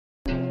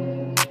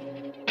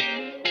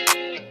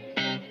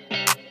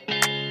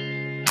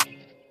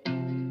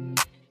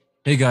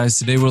Hey guys,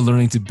 today we're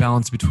learning to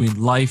balance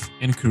between life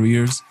and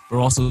careers.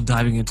 We're also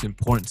diving into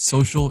important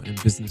social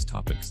and business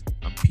topics.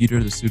 I'm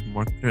Peter, the student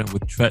marketer, and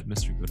with Tret,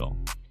 Mr. Goodall.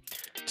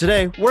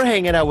 Today, we're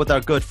hanging out with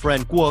our good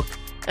friend Quoc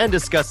and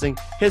discussing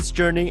his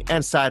journey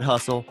and side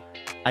hustle,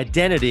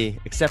 identity,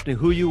 accepting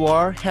who you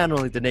are,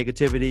 handling the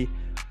negativity,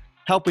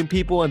 helping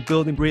people and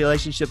building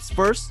relationships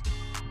first,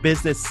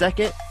 business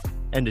second,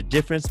 and the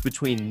difference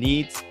between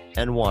needs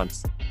and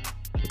wants.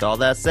 With all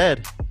that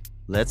said,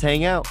 let's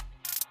hang out.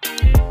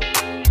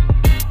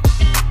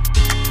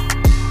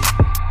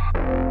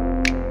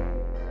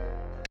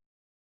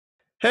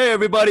 Hey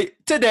everybody,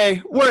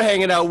 today we're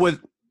hanging out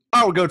with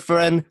our good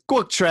friend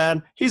Quoc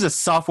Tran. He's a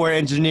software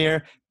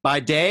engineer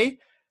by day,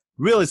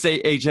 real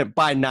estate agent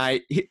by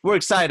night. We're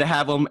excited to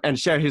have him and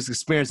share his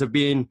experience of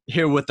being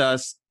here with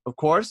us. Of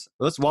course,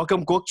 let's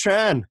welcome Quoc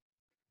Tran.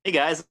 Hey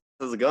guys,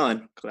 how's it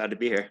going? Glad to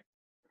be here.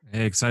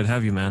 Hey, excited to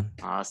have you, man.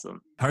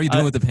 Awesome. How are you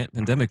doing with the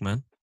pandemic,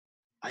 man?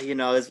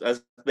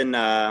 It's been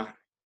well,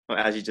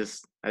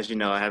 as you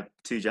know, I have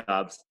two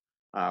jobs.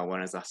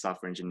 One as a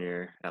software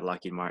engineer at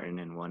Lockheed Martin,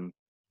 and one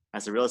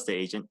as a real estate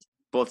agent.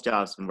 Both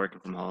jobs been working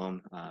from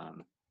home.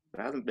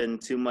 There hasn't been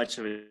too much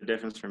of a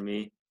difference for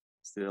me.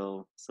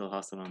 Still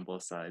hustling on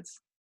both sides.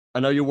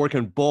 I know you're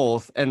working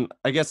both, and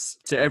I guess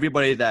to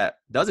everybody that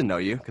doesn't know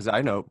you, because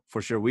I know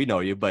for sure we know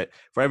you, but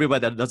for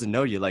everybody that doesn't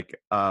know you,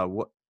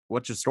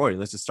 what's your story?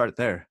 Let's just start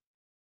there.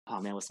 Oh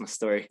man, what's my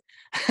story?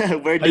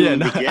 Where do we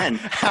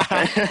begin?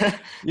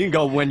 You can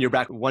go when you're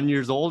back 1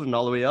 year old and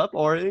all the way up,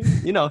 or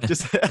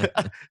just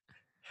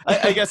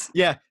I guess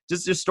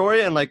just your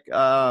story and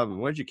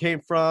where you came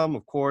from,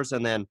 of course,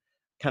 and then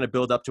kind of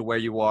build up to where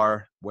you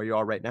are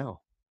right now.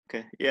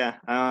 Okay, yeah.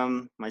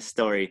 My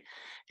story.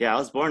 Yeah, I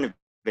was born in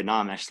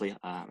Vietnam actually.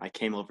 I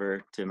came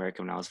over to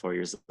America when I was 4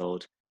 years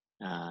old.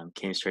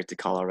 Came straight to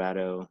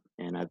Colorado,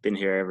 and I've been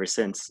here ever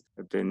since.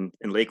 I've been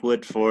in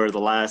Lakewood for the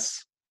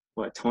last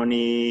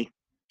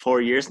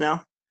 24 years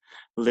now,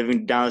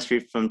 living down the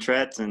street from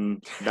Tret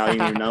and not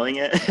even knowing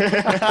it.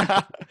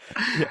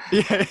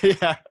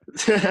 yeah.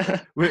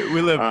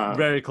 We live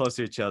very close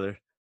to each other.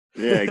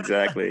 Yeah,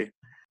 exactly.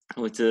 I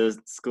went to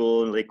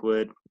school in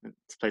Lakewood.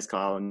 It's a place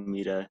called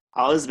Alameda.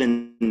 I've always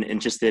been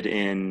interested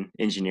in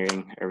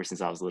engineering ever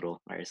since I was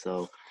little. Right,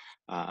 so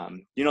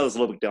those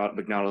little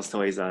McDonald's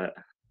toys that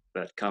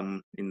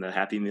come in the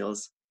Happy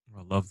Meals.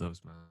 I love those,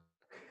 man.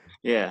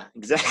 Yeah,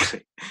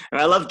 exactly.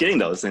 And I love getting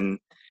those, and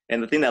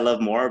the thing that I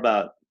love more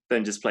about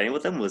than just playing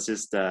with them was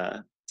just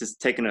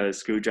taking a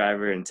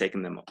screwdriver and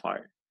taking them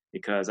apart,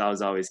 because I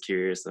was always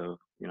curious of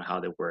how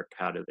they work,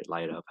 how do they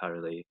light up, how do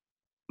they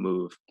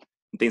move,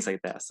 and things like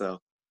that. So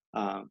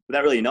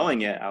without really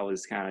knowing it, I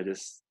was kind of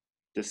just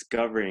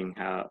discovering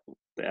how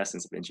the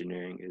essence of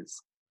engineering is,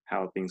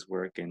 how things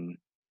work and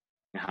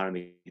how to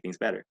make things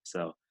better.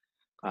 So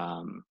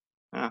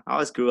I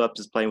always grew up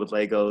just playing with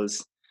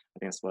Legos. I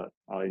think that's what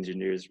all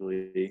engineers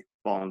really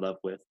fall in love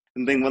with.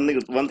 And then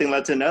one thing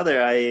led to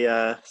another.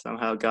 I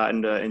somehow got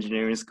into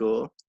engineering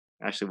school.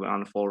 Actually went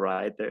on a full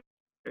ride there,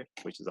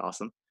 which is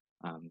awesome.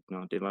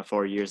 Did my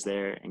 4 years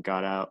there and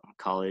got out of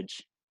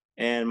college.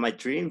 And my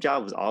dream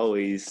job was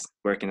always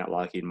working at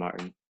Lockheed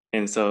Martin.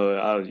 And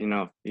so, you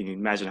can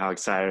imagine how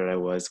excited I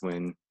was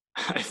when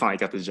I finally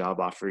got the job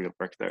offer to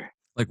work there.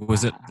 Like,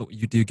 was it,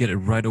 did you get it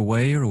right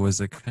away, or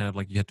was it kind of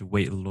like you had to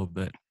wait a little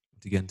bit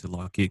to get into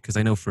Lockheed? Because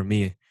I know for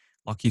me,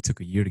 Lockheed took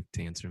a year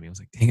to answer me. I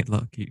was like, dang it,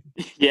 Lockheed.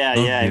 Yeah.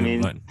 I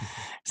mean,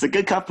 it's a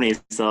good company.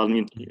 So, I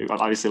mean,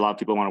 obviously a lot of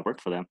people want to work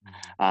for them.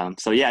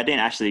 So yeah, I didn't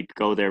actually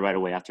go there right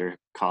away after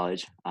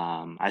college.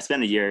 I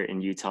spent a year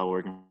in Utah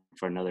working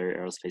for another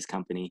aerospace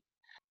company.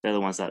 They're the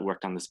ones that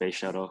worked on the space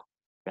shuttle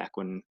back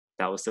when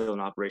that was still in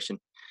operation.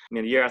 I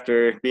mean, a year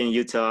after being in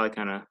Utah, I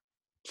kind of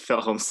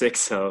felt homesick.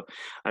 So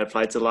I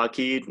applied to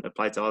Lockheed,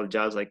 applied to all the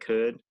jobs I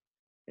could.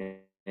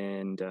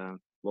 And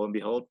lo and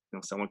behold,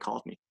 someone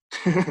called me.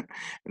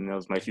 And that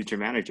was my future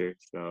manager.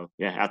 So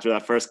yeah, after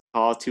that first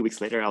call, 2 weeks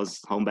later, I was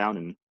homebound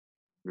and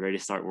ready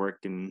to start work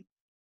in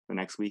the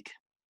next week.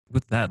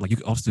 With that, like, you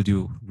also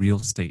do real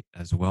estate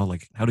as well.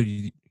 Like, how did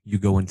you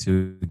go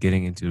into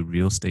getting into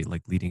real estate,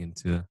 like leading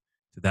into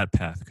that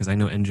path? Because I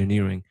know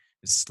engineering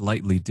is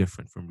slightly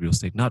different from real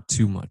estate, not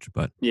too much,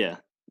 but yeah.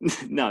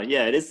 No,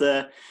 yeah, it's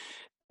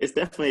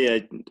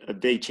definitely a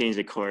big change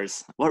of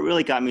course. What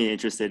really got me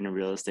interested in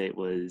real estate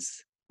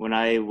was when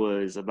I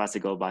was about to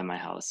go buy my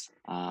house.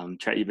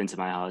 You've been to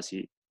my house,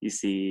 you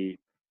see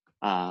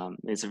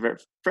it's a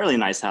fairly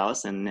nice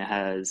house, and it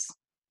has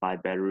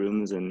 5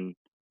 bedrooms and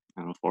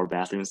 4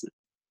 bathrooms,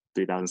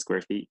 3,000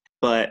 square feet.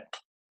 But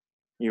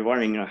you're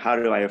wondering, how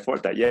do I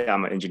afford that? Yeah,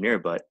 I'm an engineer,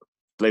 but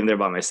living there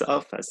by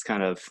myself, that's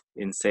kind of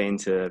insane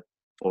to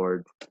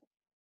afford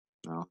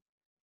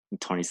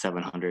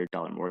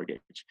 $2,700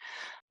 mortgage.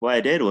 What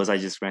I did was I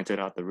just rented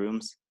out the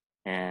rooms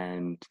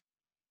and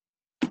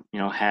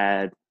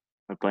had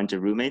a bunch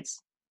of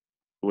roommates,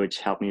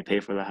 which helped me pay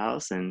for the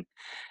house. And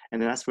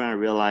then that's when I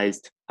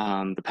realized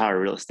the power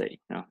of real estate.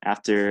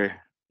 After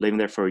living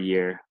there for a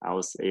year, I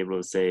was able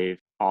to save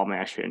all my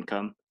extra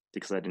income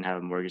because I didn't have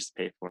a mortgage to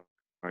pay for,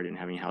 or I didn't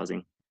have any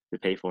housing to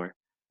pay for.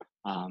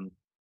 Um,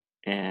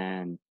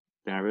 and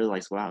then I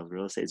realized, wow,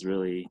 real estate is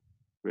really,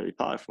 really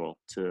powerful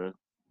to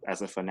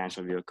as a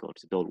financial vehicle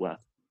to build wealth.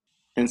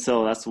 And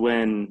so that's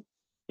when,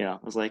 I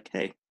was like,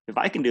 hey, if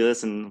I can do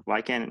this, and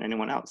why can't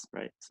anyone else,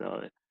 right?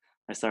 So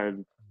I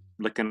started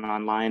looking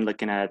online,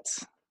 looking at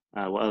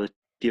what other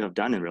people have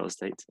done in real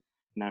estate,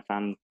 and I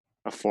found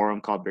a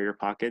forum called Bigger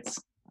Pockets.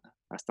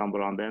 I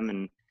stumbled on them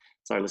and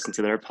started listening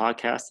to their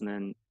podcast, and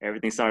then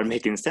everything started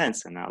making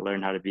sense. And I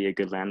learned how to be a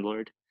good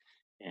landlord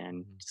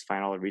and Mhm. just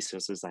find all the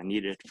resources I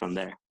needed from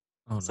there.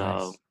 Oh, So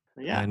nice.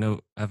 Yeah, yeah, I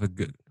know. I have a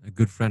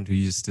good friend who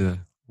used to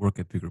work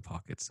at Bigger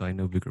Pockets, so I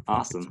know Bigger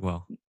Pockets awesome.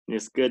 well.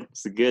 It's good.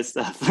 It's the good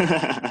stuff.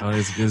 Oh,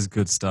 it's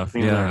good stuff.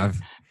 Definitely Yeah, learn.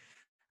 I've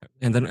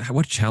and then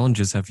what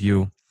challenges have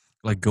you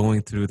like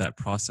going through that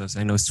process?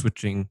 I know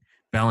switching,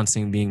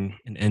 balancing being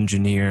an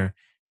engineer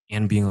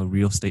and being a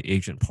real estate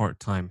agent part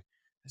time,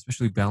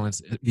 especially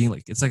balance being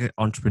like it's like an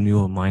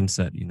entrepreneurial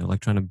mindset,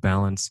 like trying to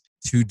balance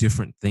two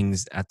different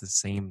things at the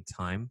same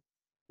time.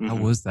 How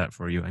Hmm. was that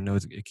for you? I know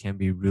it can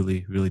be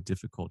really, really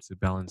difficult to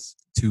balance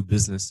two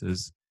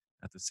businesses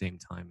at the same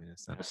time in a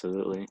sense.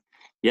 Absolutely.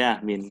 Yeah,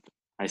 I mean,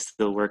 I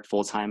still work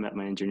full time at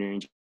my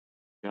engineering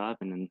job,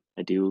 and then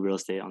I do real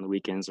estate on the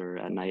weekends or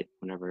at night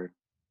whenever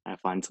I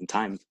find some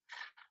time.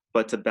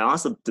 But to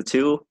balance the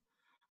two,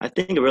 I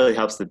think it really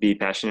helps to be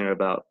passionate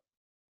about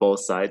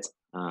both sides.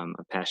 I'm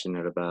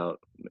passionate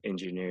about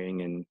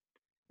engineering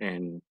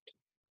and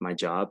my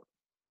job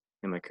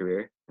and my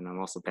career, and I'm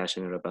also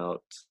passionate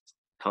about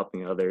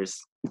helping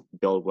others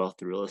build wealth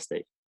through real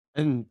estate.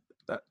 And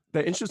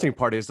the interesting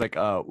part is like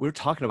we are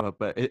talking about,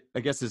 but I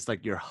guess it's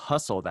like your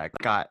hustle that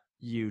got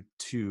you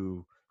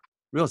to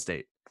real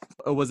estate.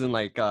 It wasn't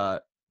like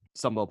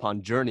stumble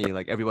upon journey.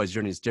 Like everybody's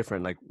journey is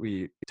different. Like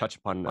we touched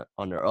upon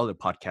on our other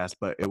podcast,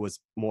 but it was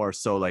more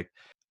so like,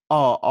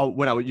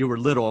 when you were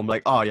little, I'm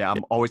like, oh yeah,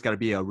 I'm always got to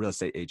be a real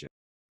estate agent.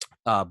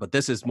 But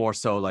this is more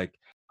so like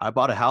I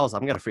bought a house.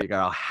 I'm gonna figure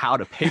out how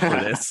to pay for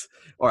this,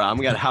 or I'm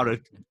gonna how to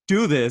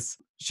do this,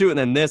 shoot,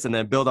 and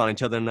then build on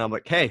each other. And I'm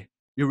like, hey,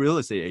 you're a real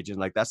estate agent.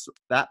 Like that's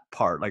that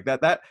part. Like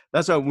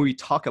that's what we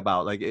talk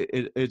about. Like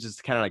it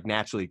just kind of like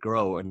naturally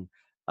grow. And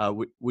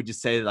would you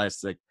say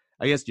that's like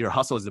I guess your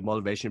hustle is the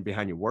motivation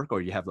behind your work,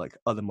 or you have like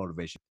other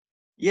motivation?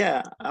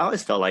 Yeah, I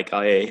always felt like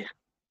there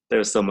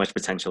was so much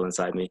potential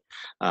inside me.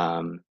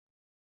 Um,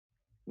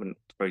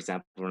 for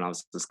example, when I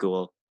was in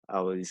school,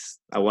 I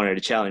wanted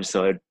a challenge,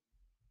 so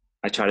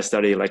I tried to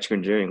study electrical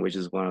engineering, which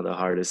is one of the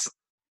hardest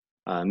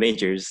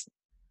majors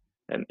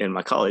in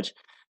my college.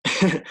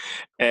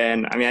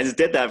 And I mean, I just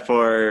did that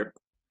for.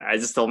 I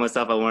just told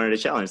myself I wanted a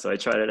challenge, so I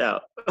tried it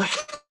out.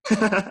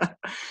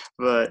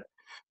 But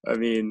I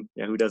mean,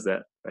 yeah, who does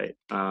that, right?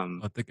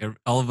 I think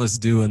all of us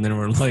do, and then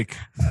we're like,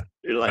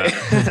 You're like,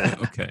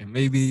 okay,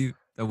 maybe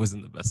that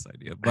wasn't the best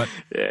idea, but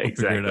yeah, we'll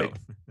figure it exactly.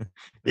 out.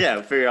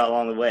 Yeah, figure out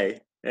along the way.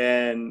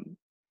 And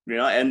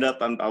I end up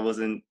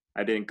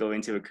I didn't go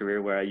into a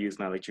career where I used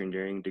my electrical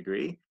engineering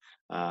degree.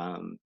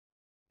 Um,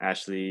 I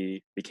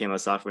actually became a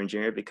software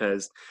engineer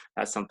because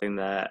that's something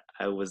that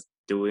I was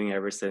doing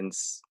ever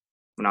since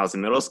when I was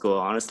in middle school,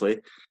 honestly.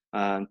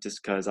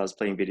 Just because I was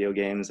playing video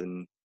games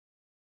and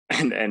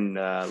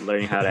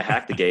learning how to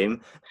hack the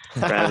game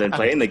rather than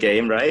playing the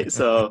game, right?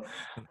 So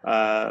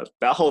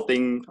that whole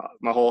thing,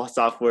 my whole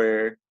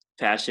software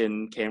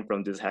passion came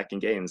from just hacking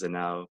games, and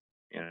now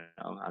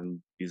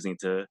I'm using it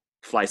to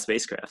fly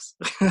spacecrafts.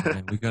 Oh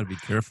man, we gotta be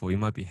careful. You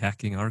might be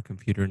hacking our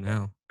computer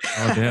now.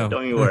 Oh damn.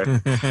 Don't even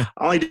worry. I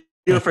only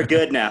do it for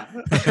good now.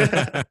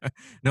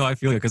 No, I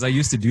feel it because I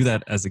used to do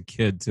that as a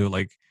kid too.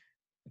 Like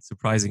it's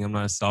surprising I'm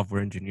not a software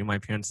engineer. My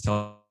parents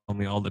tell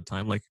me all the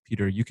time, like,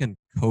 Peter, you can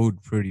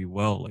code pretty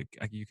well. Like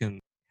you can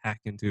hack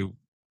into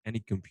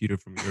any computer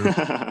from your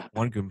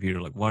one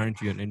computer. Like, why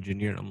aren't you an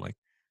engineer? I'm like,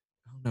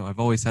 I don't know. I've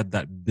always had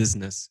that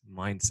business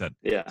mindset.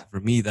 Yeah, So for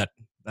me, that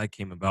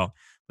came about.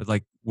 But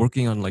like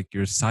working on like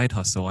your side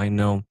hustle, I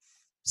know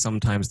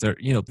sometimes there,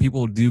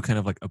 people do kind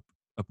of like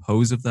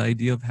oppose of the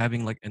idea of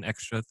having like an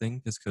extra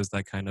thing just because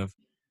that kind of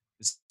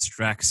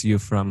distracts you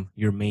from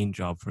your main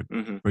job.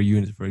 hmm, For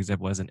you, for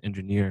example, as an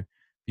engineer,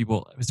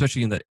 people,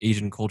 especially in the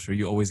Asian culture,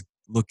 you always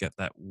look at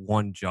that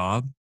one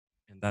job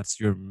and that's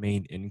your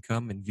main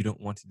income, and you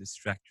don't want to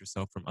distract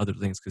yourself from other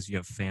things because you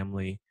have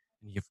family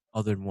and you have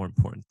other more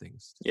important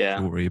things to yeah.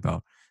 worry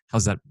about.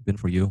 How's that been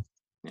for you?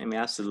 I mean,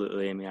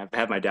 absolutely. I mean, I've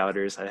had my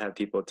doubters. I have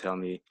people tell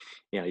me,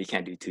 you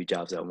can't do two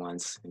jobs at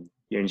once. And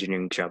your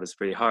engineering job is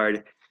pretty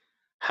hard.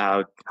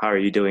 How are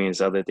you doing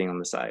this other thing on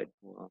the side?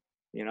 Well,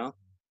 you know,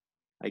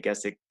 I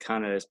guess it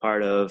kind of is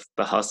part of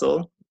the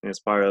hustle, and it's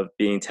part of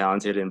being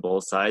talented in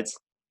both sides,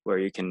 where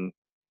I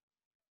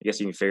guess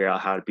you can figure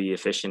out how to be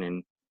efficient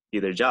in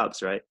either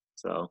jobs, right?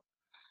 So,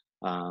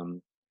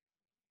 um,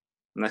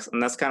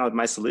 and that's kind of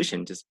my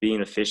solution, just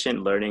being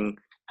efficient, learning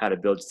how to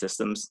build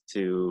systems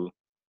to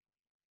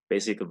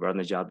basically run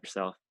the job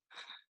yourself.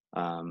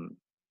 Um,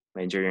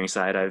 my engineering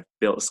side, I've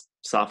built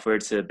software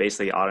to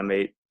basically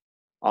automate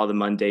all the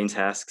mundane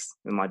tasks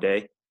in my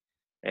day.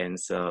 And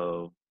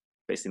so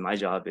basically my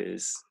job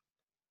is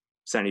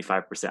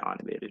 75%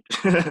 automated.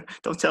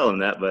 Don't tell them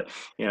that, but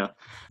you know,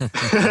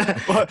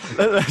 Well,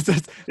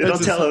 yeah, don't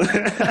just, tell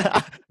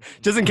them.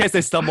 just in case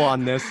they stumble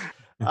on this.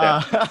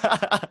 Yeah.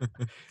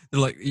 They're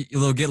like,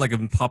 they'll get like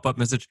a pop-up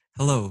message.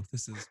 Hello,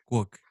 this is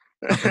Quoc.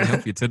 How can I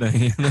help you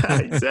today?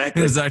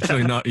 Exactly. It's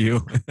actually not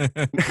you.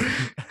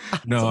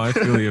 No, I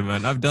feel you,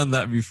 man. I've done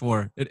that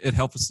before. It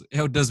helps.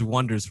 It does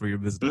wonders for your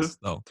business,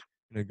 though,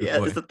 in a good Yeah,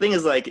 way. the thing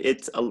is like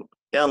it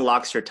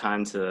unlocks your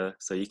time to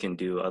so you can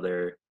do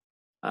other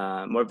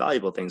more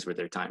valuable things with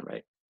their time,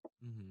 right?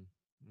 Mm-hmm.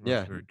 No, that's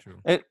Yeah, very true.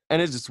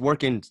 and it's just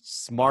working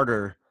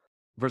smarter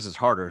versus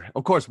harder.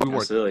 Of course, we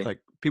work Absolutely. like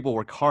people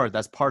work hard.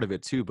 That's part of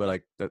it too. But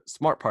like the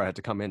smart part had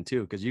to come in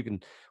too, because you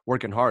can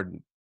working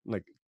hard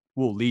like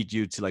will lead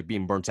you to like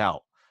being burnt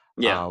out.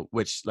 Yeah.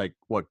 Which like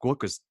what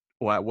Quoc is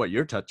what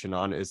you're touching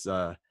on is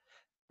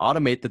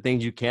automate the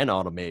things you can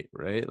automate,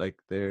 right? Like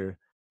they're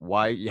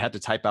why you have to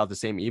type out the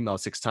same email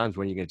 6 times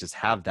when you can just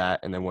have that,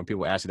 and then when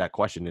people ask you that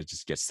question, it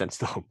just gets sent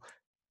to them.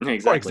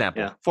 Exactly.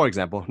 Yeah. For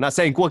example, not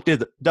saying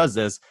Quoc does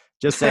this,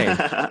 just saying.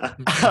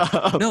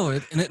 No,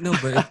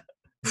 but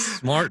it's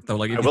smart though.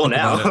 Like I if you will think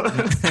now. about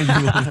it, you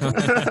will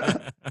know.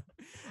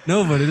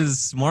 No, but it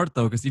is smart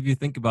though, because if you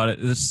think about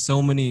it, there's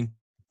so many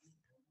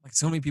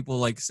people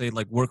like say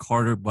like work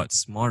harder but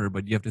smarter,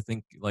 but you have to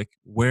think like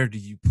where do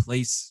you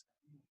place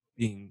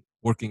being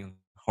working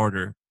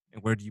harder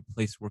and where do you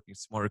place working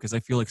smarter? Because I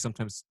feel like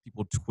sometimes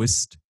people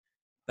twist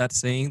that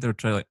saying. They're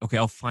trying like, okay,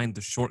 I'll find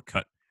the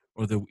shortcut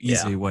or the Yeah.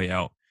 easy way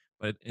out.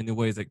 But in a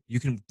way, it's like you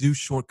can do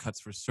shortcuts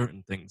for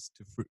certain things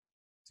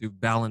to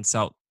balance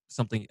out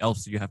something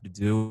else you have to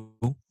do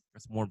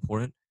that's more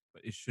important.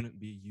 But it shouldn't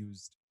be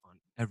used on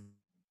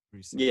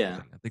every single Yeah.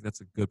 thing. I think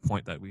that's a good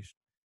point that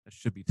that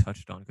should be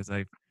touched on, because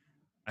I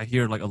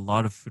hear like a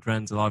lot of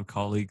friends, a lot of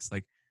colleagues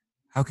like,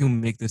 how can we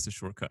make this a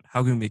shortcut?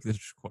 How can we make this a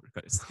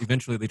shortcut?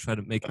 Eventually, they try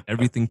to make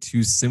everything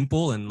too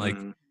simple, and like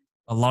Mhm.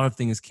 a lot of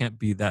things can't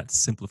be that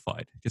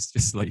simplified. Just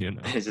to let you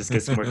It just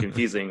gets more know.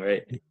 confusing,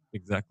 right?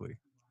 Exactly.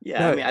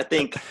 Yeah, I No, mean, I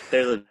think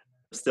there's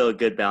still a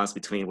good balance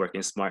between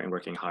working smart and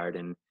working hard.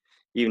 And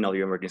even though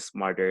you're working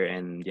smarter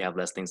and you have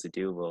less things to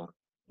do, well,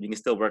 you can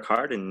still work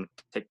hard and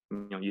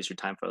use your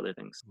time for other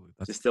things.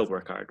 That's Just still true.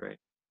 work hard, right?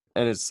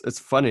 and it's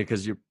funny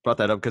because you brought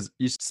that up because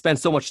you spend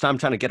so much time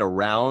trying to get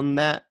around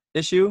that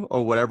issue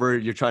or whatever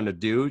you're trying to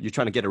do. You're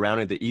trying to get around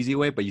it the easy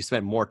way, but you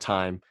spend more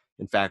time,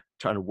 in fact,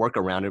 trying to work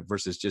around it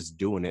versus just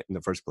doing it in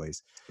the first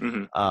place.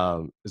 Hmm.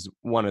 Is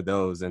one of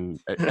those. And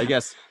I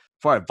guess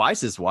for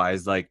advices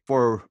wise, like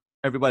for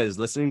everybody that's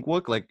listening,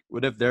 Wook, like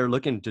what if they're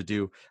looking to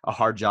do a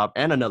hard job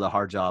and another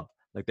hard job?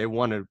 Like they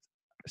want to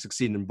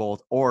succeed in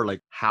both, or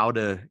like how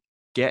to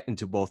get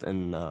into both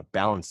and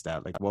balance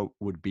that. Like what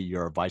would be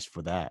your advice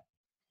for that?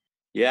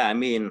 Yeah, I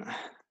mean, I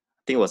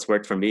think what's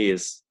worked for me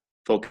is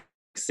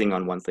focusing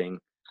on one thing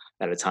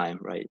at a time,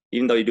 right?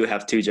 Even though you do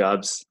have two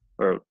jobs,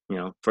 or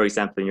for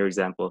example, in your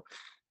example,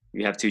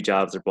 you have two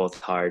jobs, they're both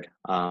hard.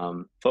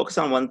 Focus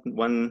on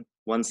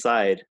one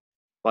side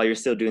while you're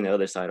still doing the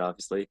other side,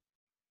 obviously.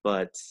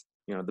 But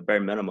the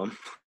bare minimum,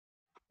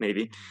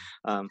 maybe.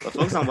 But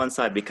focus on one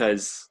side,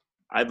 because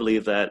I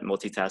believe that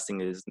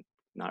multitasking is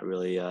not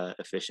really a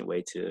efficient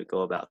way to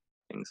go about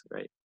things,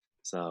 right?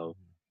 So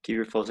keep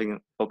your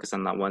focus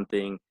on that one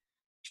thing.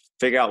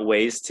 Figure out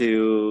ways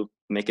to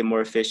make it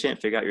more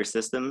efficient. Figure out your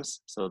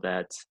systems so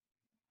that,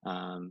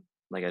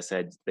 like I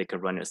said, they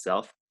could run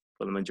itself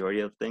for the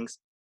majority of things,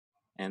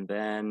 and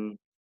then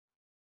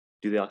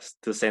do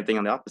the same thing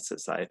on the opposite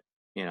side.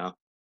 You know,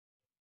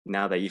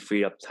 now that you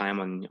free up time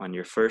on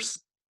your first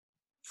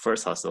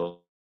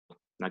hustle,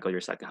 now go to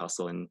your second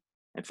hustle and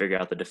figure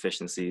out the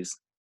deficiencies,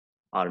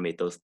 automate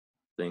those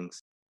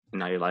things, and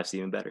now your life's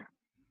even better.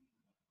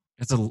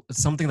 It's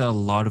something that a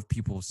lot of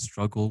people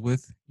struggle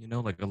with,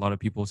 like a lot of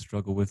people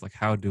struggle with like,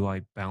 how do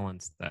I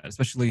balance that,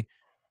 especially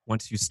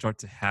once you start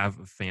to have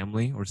a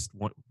family, or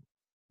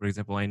for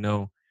example, I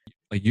know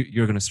like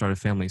you're going to start a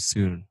family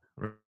soon,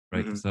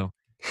 right? Hmm. So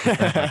with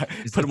that,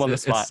 like Put him on the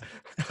spot.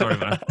 it's sorry,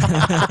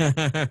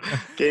 man.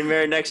 Getting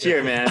married next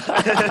year, man.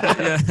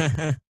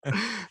 Yeah.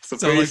 So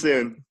So pretty like,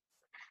 soon.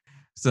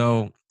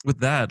 so with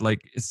that,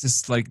 like it's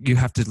just like you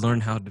have to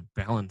learn how to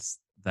balance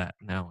that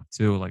now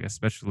too, like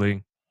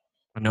especially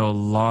I know a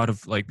lot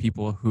of like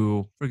people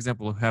who, for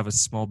example, have a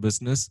small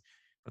business,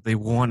 but they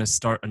want to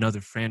start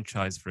another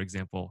franchise, for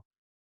example.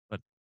 But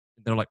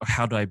they're like,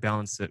 how do I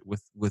balance it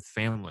with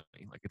family?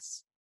 Like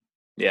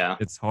Yeah,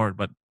 it's hard.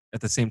 But at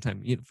the same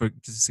time, for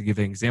just to give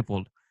an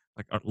example,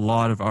 like a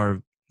lot of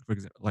our, for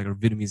example, like our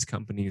Vietnamese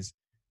companies,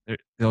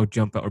 they'll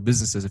jump out, or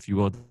businesses, if you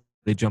will,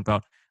 they jump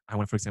out. I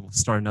want, for example,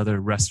 start another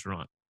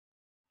restaurant.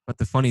 But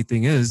the funny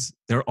thing is,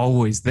 they're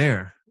always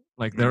there.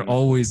 Like they're hmm,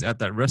 always at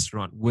that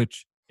restaurant,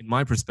 which in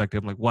my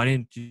perspective, I'm like, why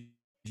didn't you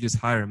just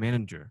hire a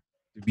manager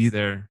to be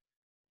there?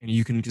 And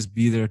you can just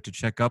be there to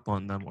check up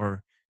on them,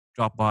 or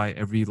drop by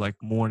every like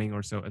morning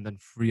or so, and then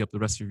free up the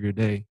rest of your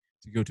day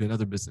to go to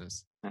another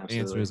business. The answer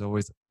absolutely. is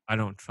always, I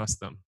don't trust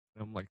them.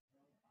 And I'm like,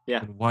 Yeah.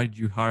 then why did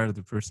you hire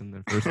the person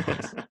in the first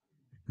place?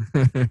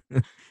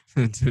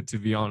 to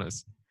be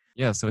honest.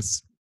 Yeah. So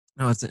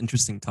No, it's an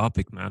interesting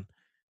topic, man.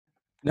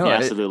 No, Yeah,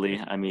 absolutely.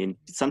 I mean,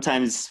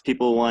 sometimes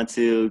people want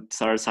to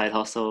start a side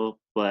hustle,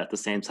 but at the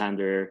same time,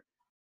 they're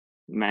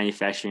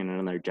manufacturing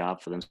another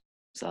job for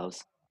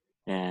themselves.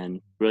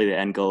 And really, the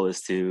end goal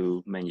is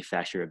to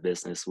manufacture a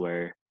business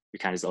where you're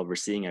kind of just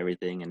overseeing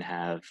everything and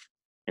have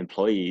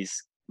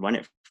employees run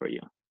it for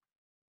you.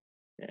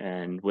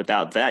 And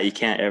without that, you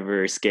can't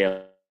ever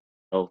scale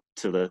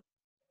to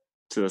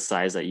the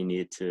size that you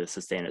need to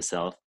sustain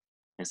itself.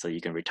 And so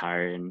you can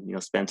retire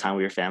and spend time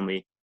with your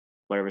family,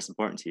 whatever's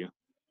important to you.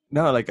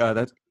 no, like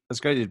that's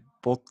great. You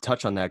both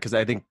touch on that because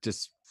I think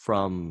just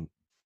from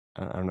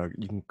I don't know,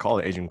 you can call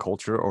it Asian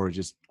culture or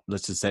just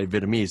let's just say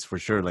Vietnamese for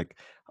sure. Like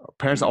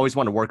parents Mhm. always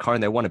want to work hard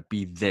and they want to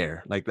be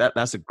there. Like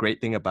that's a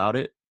great thing about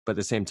it. But at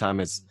the same time,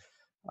 it's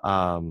Mhm.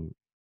 um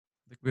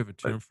I think we have a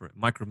like term for it,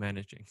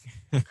 micromanaging.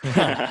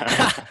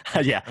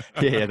 yeah,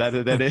 yeah,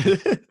 that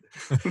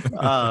is.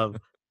 um,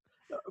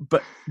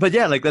 but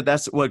yeah, like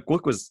that's what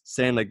Quoc was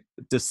saying. Like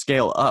to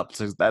scale up,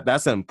 so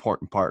that's an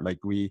important part.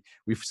 Like we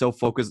so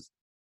focused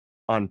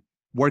on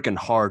working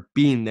hard,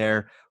 being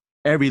there,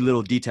 every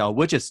little detail,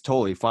 which is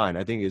totally fine.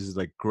 I think is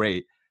like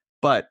great,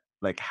 but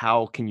like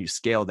how can you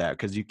scale that?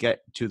 Because you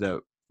get to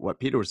the what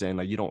Peter was saying,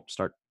 like you don't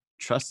start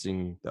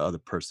trusting the other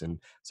person,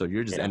 so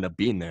you're just Yeah. end up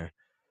being there.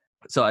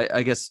 So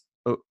I guess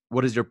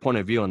what is your point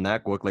of view on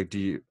that, Guok? Like, do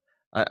you?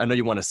 I know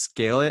you want to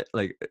scale it,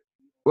 like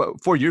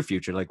for your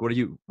future. Like, what do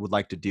you would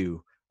like to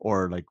do,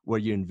 or like what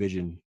do you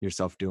envision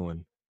yourself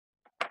doing?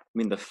 I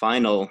mean,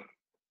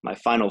 my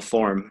final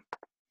form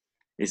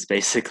is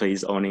basically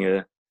is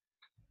owning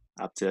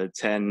up to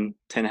 10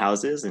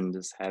 houses and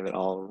just have it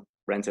all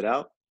rented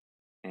out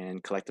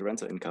and collect the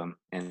rental income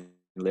and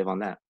live on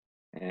that.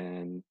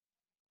 And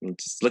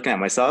just looking at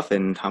myself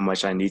and how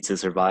much I need to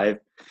survive,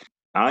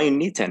 I don't even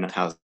need 10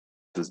 houses.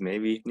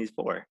 Maybe need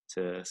 4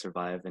 to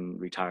survive and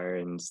retire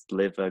and just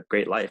live a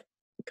great life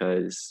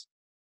because,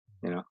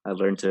 I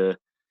learned to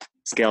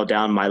scale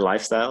down my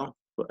lifestyle,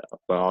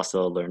 but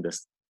also learn to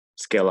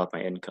scale up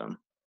my income.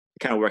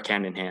 Kind of work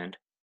hand in hand.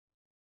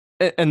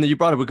 And you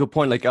brought up a good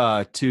point,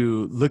 like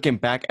to looking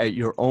back at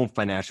your own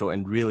financial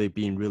and really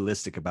being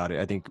realistic about it.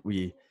 I think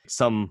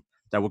some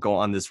that will go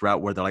on this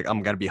route where they're like,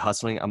 I'm gonna be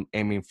hustling, I'm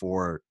aiming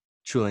for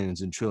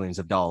trillions and trillions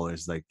of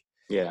dollars. Like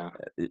Yeah.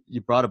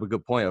 you brought up a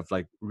good point of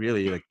like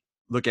really like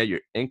look at your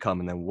income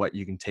and then what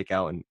you can take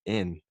out and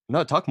in.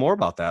 No, talk more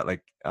about that.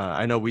 Like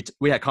I know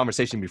we had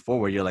conversation before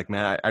where you're like,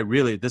 man, I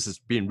really this is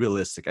being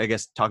realistic. I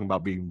guess talking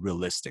about being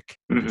realistic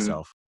with hmm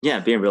yourself. Yeah,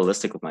 being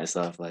realistic with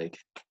myself. Like,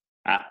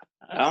 I,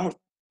 I don't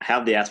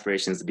have the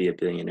aspirations to be a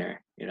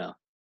billionaire,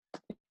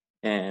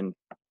 and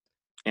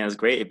it's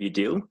great if you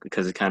do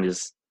because it kind of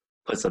just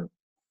puts a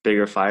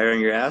bigger fire in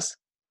your ass.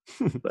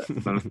 But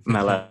am I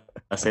allowed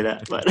to say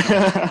that? But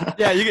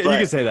Yeah, you can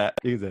but say that.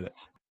 You can say that.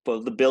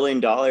 but the $1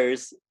 billion,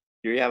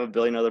 you have a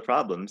billion other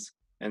problems,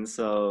 and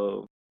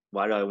so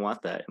why do I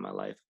want that in my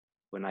life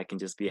when I can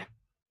just be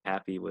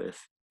happy with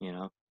you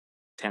know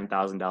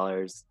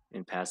 $10,000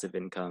 in passive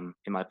income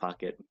in my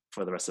pocket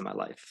for the rest of my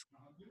life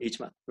each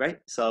month, right?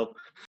 So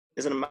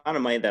it's an amount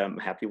of money that I'm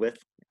happy with,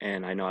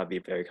 and I know I'd be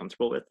very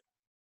comfortable with.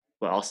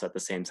 But also at the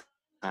same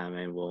time,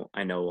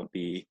 I know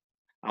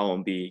I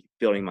won't be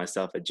building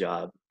myself a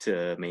job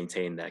to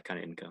maintain that kind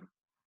of income.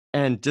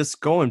 And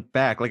just going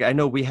back, like I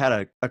know we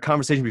had a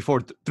conversation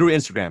before through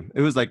Instagram.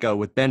 It was like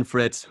with Ben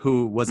Fritz,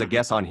 who was a hmm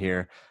guest on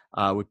here,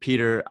 with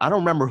Peter. I don't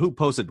remember who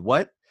posted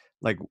what.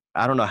 Like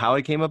I don't know how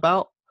it came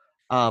about,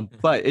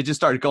 but it just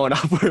started going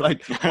off where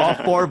like all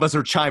 4 of us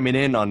were chiming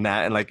in on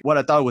that. And like what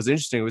I thought was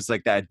interesting was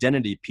like the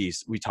identity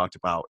piece we talked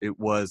about. It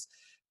was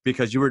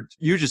because you were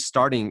just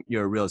starting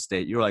your real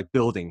estate. You were like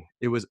building.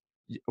 It was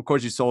of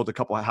course you sold a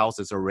couple of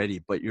houses already,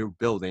 but you're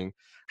building.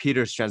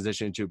 Peter's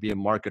transitioning to be a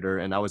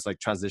marketer, and I was like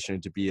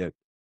transitioning to be a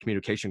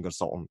communication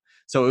consultant.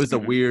 So it was a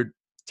hmm weird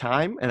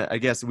time, and I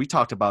guess we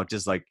talked about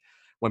just like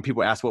when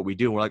people ask what we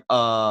do, we're like,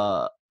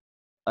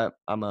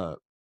 I'm a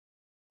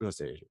real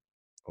estate agent,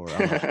 or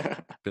I'm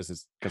a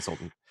business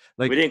consultant.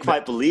 We Like, didn't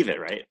quite believe it,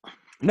 right?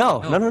 no,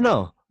 no, No, no,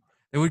 no.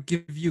 it would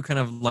give you kind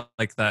of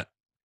like that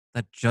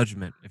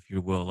judgment, if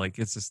you will. Like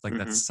it's just like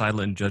that hmm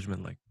silent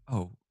judgment, like,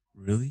 oh,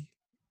 really?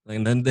 Like,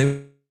 and then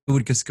they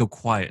would just go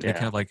quiet and they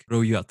kind Yeah. of like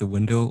throw you out the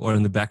window or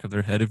in the back of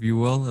their head, if you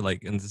will.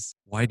 Like, and just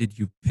why did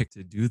you pick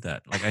to do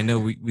that? Like, I know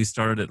we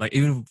started it, like,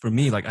 even for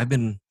me, like, I've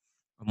been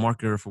a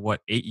marketer for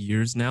what, 8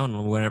 years now.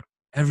 And whenever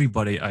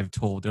everybody I've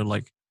told, they're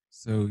like,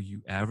 so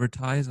you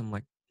advertise? I'm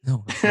like,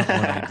 no, that's not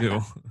what I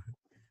do.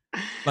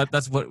 But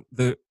that's what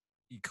the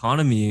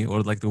economy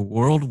or like the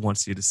world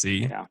wants you to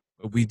see. Yeah.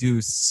 But we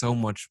do so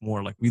much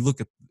more. Like we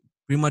look at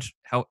pretty much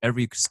how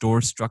every store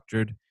is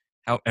structured,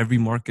 how every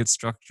market's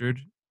structured.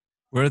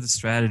 We're the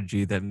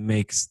strategy that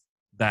makes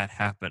that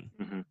happen.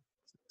 hmm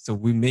So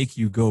we make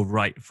you go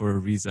right for a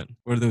reason.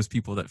 We're those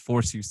people that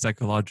force you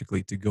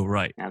psychologically to go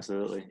right.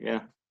 Absolutely.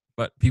 Yeah.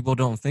 But people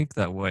don't think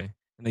that way,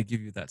 and they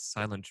give you that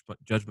silent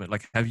judgment.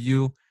 Like, have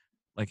you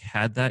like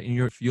had that in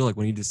your field, like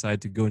when you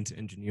decide to go into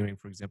engineering,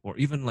 for example, or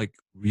even like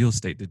real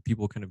estate? Did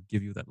people kind of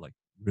give you that, like,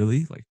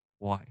 really, like,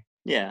 why?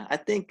 Yeah. I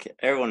think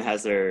everyone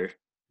has their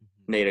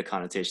negative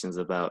connotations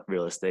about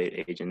real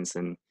estate agents,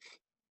 and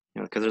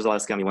because there's a lot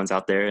of scummy ones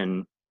out there,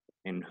 and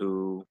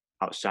who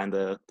outshine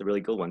the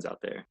really good ones out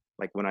there.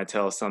 Like when I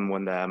tell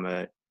someone that I'm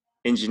a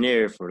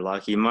engineer for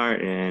Lockheed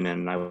Martin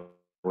and I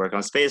work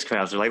on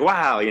spacecrafts, they're like,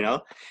 "Wow,"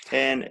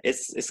 and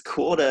it's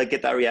cool to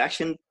get that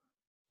reaction.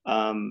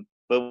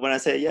 But when I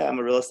say, "Yeah, I'm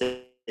a real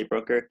estate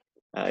broker,"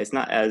 it's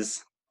not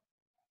as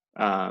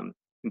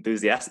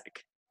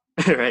enthusiastic,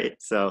 right?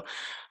 So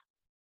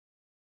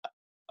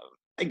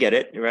I get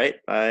it, right?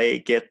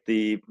 I get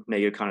the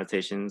negative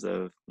connotations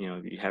of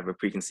you have a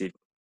preconceived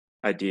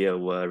idea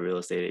of what a real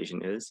estate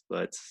agent is,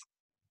 but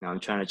I'm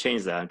trying to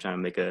change that. I'm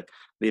trying to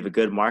leave a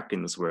good mark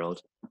in this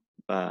world,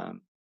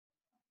 um,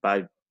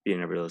 by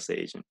being a real estate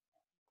agent,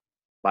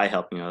 by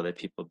helping other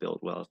people build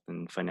wealth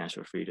and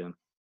financial freedom.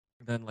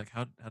 Then like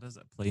how does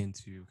that play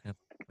into kind of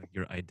like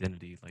your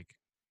identity? Like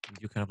when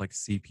you kind of like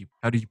see people,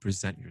 how do you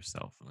present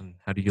yourself and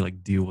how do you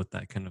like deal with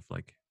that kind of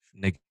like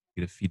negative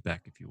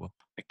feedback, if you will?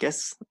 I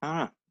guess I don't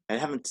know. I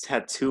haven't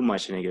had too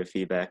much negative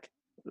feedback.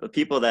 The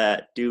people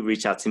that do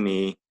reach out to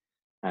me,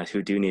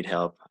 who do need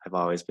help, I've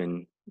always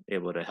been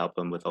able to help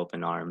them with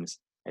open arms.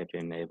 I've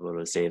been able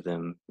to save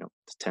them,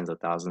 tens of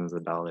thousands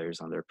of dollars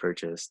on their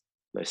purchase,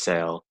 their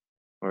sale,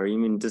 or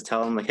even just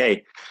tell them like,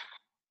 "Hey,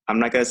 I'm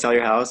not going to sell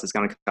your house. It's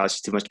going to cost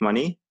you too much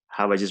money.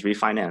 How about just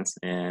refinance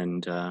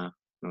and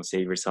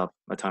save yourself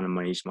a ton of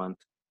money each month?"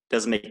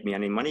 Doesn't make me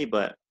any money,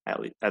 but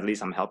at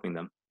least I'm helping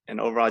them. And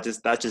overall,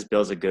 that just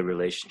builds a good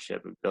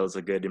relationship. It builds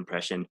a good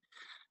impression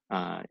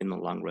in the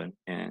long run.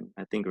 And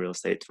I think real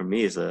estate for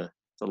me is a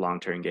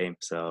long-term game.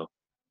 So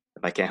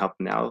if I can't help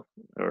them now,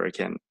 or I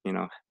can,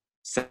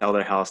 sell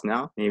their house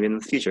now, maybe in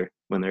the future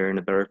when they're in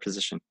a better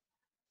position.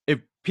 If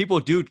people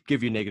do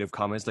give you negative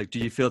comments, like, do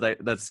you feel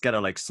that that's gonna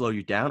like slow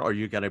you down, or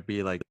you gotta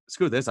be like,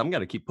 screw this, I'm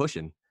gonna keep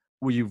pushing?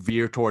 Will you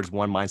veer towards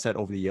one mindset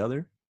over the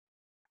other?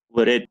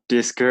 Would it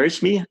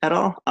discourage me at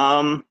all?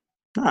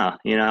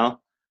 No,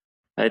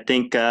 I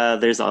think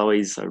there's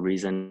always a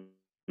reason,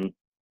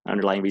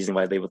 underlying reason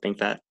why they would think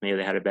that. Maybe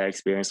they had a bad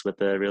experience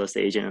with a real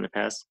estate agent in the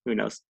past. Who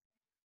knows?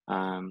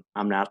 I'm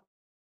not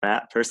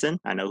that person.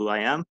 I know who I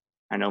am.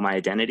 I know my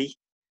identity,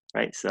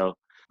 right? So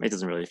it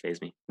doesn't really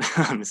faze me,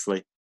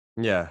 honestly.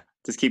 Yeah.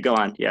 Just keep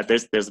going. Yeah,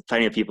 there's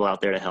plenty of people out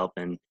there to help,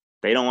 and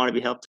they don't want to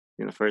be helped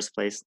in the first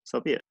place.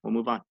 So be it. We'll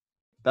move on.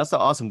 That's the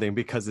awesome thing,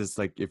 because it's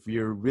like if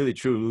you're really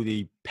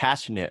truly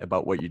passionate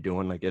about what you're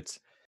doing, like it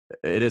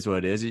is what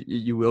it is.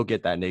 You will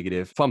get that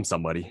negative from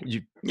somebody.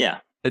 Yeah.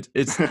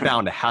 It's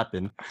bound to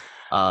happen.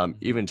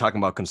 Even talking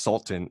about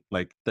consultant,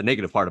 like the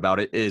negative part about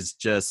it is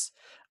just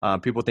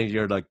people think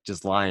you're like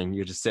just lying.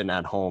 You're just sitting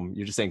at home.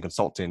 You're just saying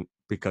consultant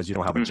because you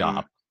don't have a Mhm.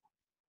 job.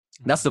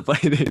 That's the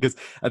funny thing is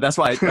that's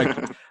why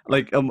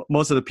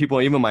most of the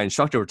people, even my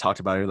instructor talked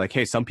about it. Like,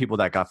 hey, some people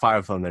that got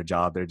fired from their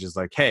job, they're just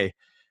like, hey,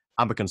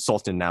 I'm a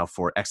consultant now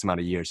for X amount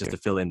of years just to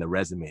fill in the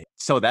resume.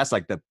 So that's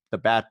like the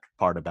bad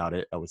part about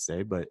it, I would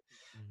say. But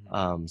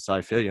so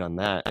I feel you on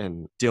that,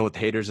 and deal with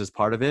haters as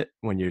part of it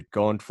when you're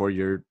going for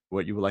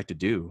what you would like to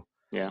do.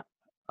 Yeah.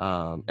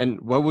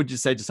 And what would you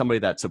say to somebody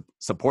that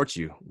supports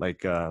you,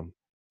 like the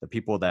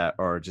people that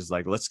are just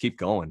like, let's keep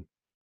going?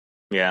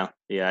 Yeah.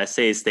 Yeah. I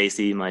say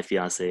Stacy, my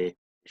fiance,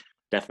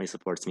 definitely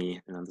supports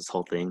me in this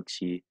whole thing.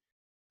 She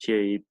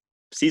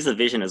sees the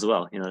vision as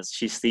well.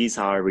 She sees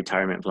our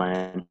retirement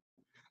plan,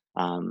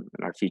 and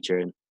our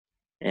future.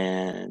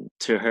 And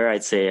to her,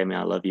 I'd say, I mean,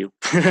 I love you.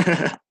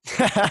 Yeah.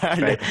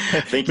 Right.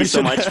 Thank you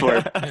so Mention-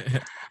 much for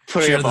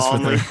putting Share up this all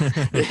with my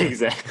her.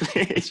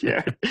 exactly.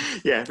 Share.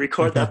 Yeah.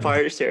 Record that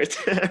part. Share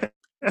it.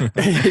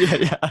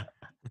 yeah.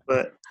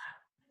 But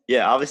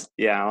yeah, obviously,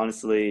 yeah.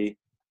 Honestly,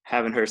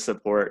 having her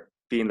support,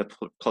 being the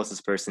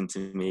closest person to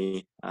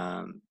me,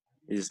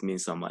 it just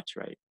means so much,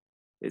 right?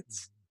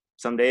 It's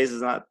some days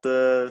is not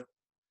the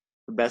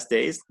best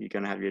days. You're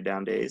gonna have your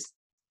down days,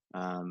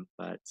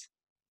 but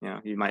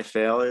you might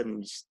fail,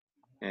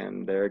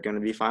 and they're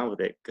gonna be fine with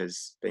it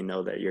because they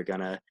know that you're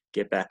gonna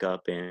get back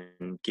up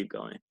and keep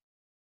going.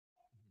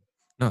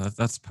 No,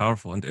 that's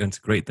powerful, and it's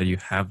great that you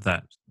have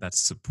that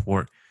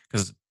support,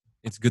 because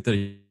it's good that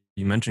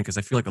you mentioned, because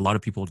I feel like a lot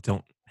of people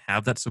don't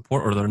have that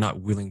support, or they're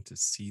not willing to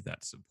see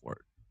that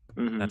support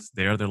Hmm. that's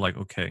there. They're like,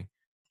 okay,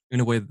 in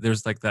a way,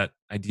 there's like that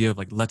idea of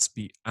like,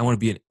 I want to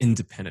be an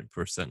independent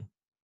person,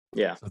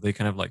 Yeah. so they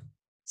kind of like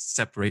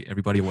separate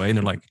everybody away, and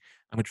they're like,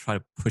 I'm gonna try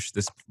to push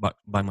this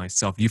by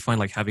myself. You find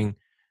like having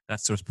that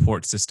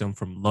support system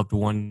from loved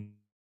ones,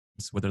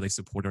 whether they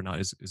support or not,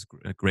 is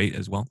great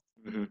as well.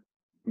 Hmm.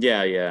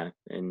 Yeah, yeah,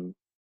 and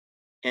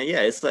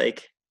yeah, it's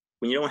like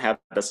when you don't have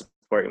the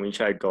support and when you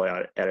try to go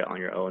out at it on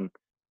your own,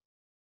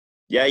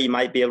 yeah, you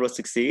might be able to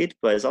succeed,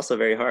 but it's also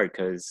very hard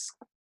because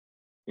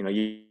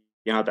you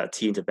don't have that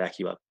team to back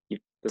you up.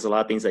 There's a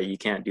lot of things that you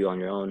can't do on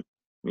your own. I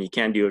mean, you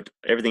can't do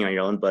everything on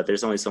your own, but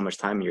there's only so much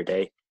time in your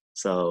day.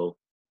 So,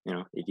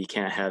 if you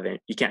can't have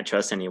it, you can't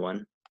trust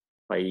anyone.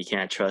 Like you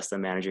can't trust a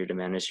manager to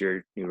manage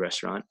your new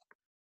restaurant.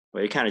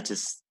 Well, you're kind of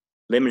just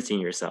limiting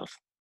yourself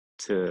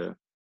to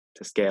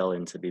scale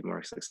and to be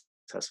more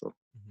successful.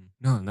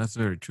 No, and that's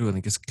very true. I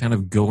think it's kind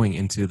of going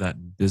into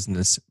that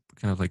business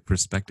kind of like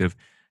perspective,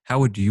 how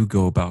would you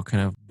go about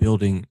kind of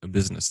building a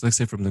business? Let's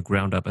say from the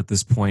ground up at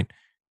this point,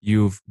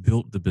 you've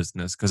built the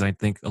business. Because I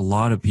think a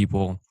lot of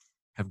people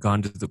have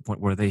gone to the point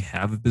where they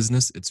have a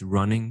business, it's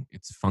running,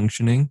 it's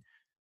functioning,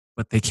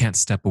 but they can't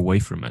step away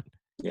from it.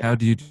 Yeah. How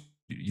do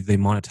they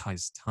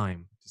monetize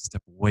time to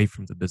step away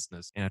from the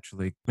business and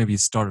actually maybe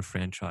start a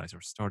franchise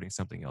or starting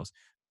something else?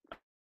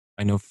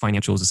 I know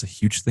financials is a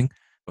huge thing,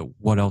 but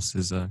what else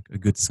is a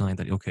good sign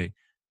that, okay,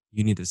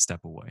 you need to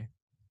step away?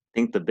 I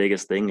think the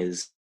biggest thing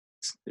is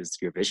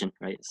your vision,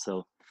 right?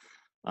 So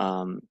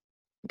um,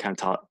 kind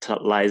of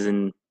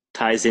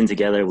ties in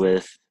together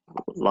with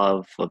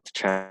love of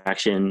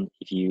attraction.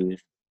 If you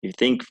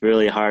think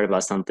really hard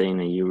about something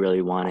and you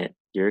really want it,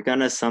 you're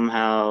gonna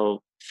somehow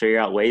figure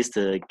out ways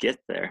to get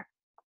there.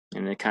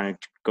 And it kind of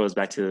goes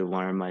back to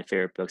one of my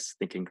favorite books,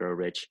 Think and Grow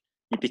Rich.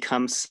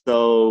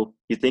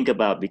 You think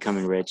about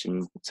becoming rich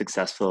and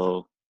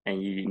successful,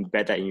 and you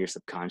embed that in your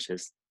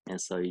subconscious,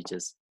 and so you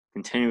just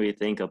continually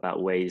think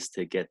about ways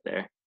to get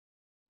there.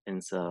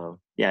 And so,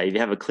 yeah, if you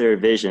have a clear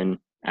vision,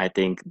 I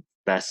think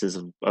that's just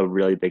a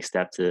really big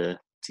step to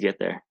get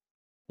there.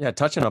 Yeah,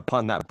 touching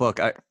upon that book,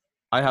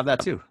 I have that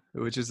too,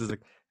 which is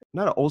like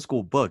not an old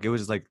school book. It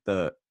was like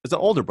it's an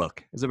older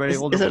book. It's a very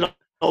older It's an book,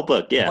 old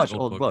book, yeah. much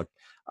old book.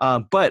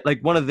 But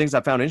like one of the things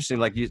I found interesting,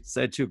 like you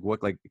said too,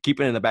 like keep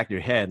it in the back of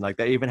your head. Like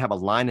they even have a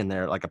line in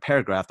there, like a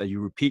paragraph that you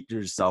repeat to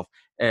yourself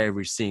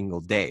every single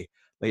day.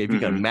 Like if you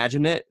can Mm-hmm.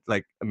 imagine it,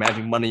 like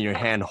imagine money in your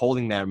hand,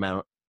 holding that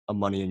amount of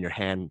money in your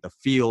hand, the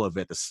feel of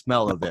it, the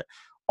smell of it,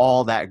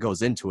 all that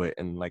goes into it.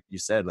 And like you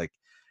said, like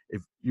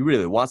if you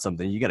really want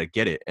something, you got to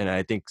get it. And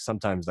I think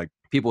sometimes like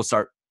people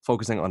start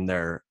focusing on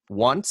their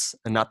wants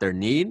and not their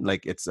need.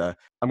 Like I'm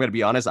going to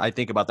be honest. I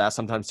think about that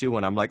sometimes too,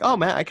 when I'm like, oh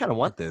man, I kind of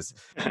want this,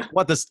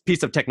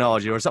 piece of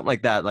technology or something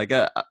like that. Like,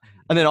 and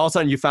then all of a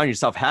sudden you found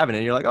yourself having it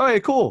and you're like, oh, hey,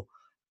 cool.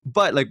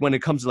 But like when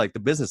it comes to like the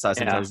business side,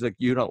 Yeah. sometimes like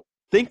you don't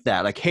think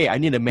that like, hey, I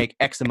need to make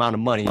X amount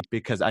of money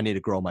because I need to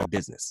grow my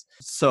business.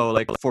 So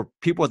like for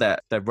people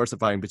that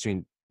diversifying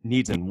between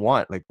needs and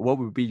want, like what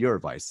would be your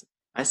advice?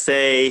 I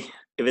say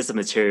if it's a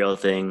material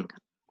thing,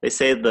 they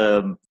say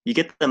you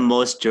get the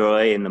most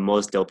joy and the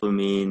most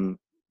dopamine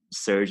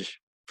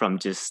surge from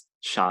just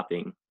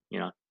shopping,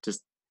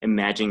 just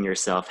imagining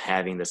yourself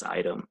having this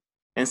item.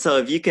 And so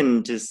if you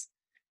can just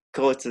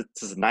go to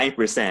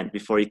 9%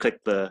 before you click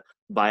the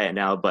buy it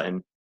now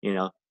button, you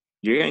know,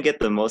 you're gonna get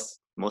the most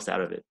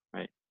out of it,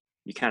 right?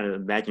 You kind of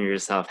imagine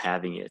yourself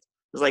having it.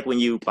 It's like when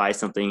you buy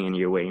something and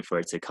you're waiting for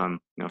it to come,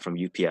 from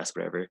UPS,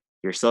 whatever.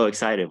 You're so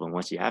excited when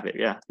once you have it,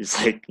 yeah,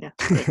 it's like, yeah,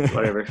 great,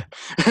 whatever.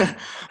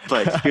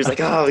 But you're just like,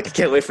 oh, I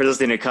can't wait for this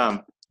thing to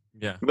come.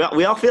 Yeah, Well,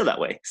 we all feel that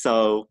way.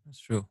 So, that's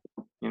true.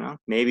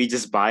 maybe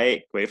just buy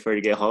it, wait for it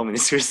to get home, and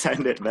just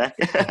send it back.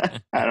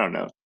 I don't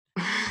know.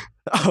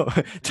 Oh,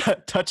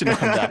 touching on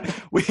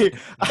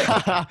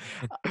that,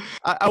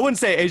 I wouldn't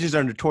say Asians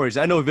are notorious.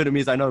 I know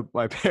Vietnamese. I know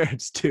my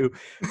parents too.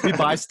 We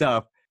buy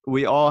stuff.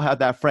 We all have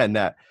that friend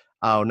that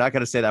I'm not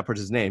going to say that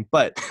person's name,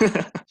 but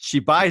she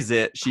buys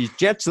it. She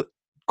gently,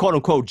 quote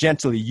unquote,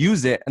 gently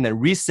use it and then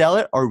resell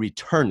it or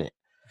return it.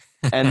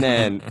 And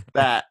then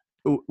that,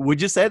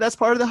 would you say that's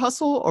part of the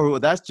hustle or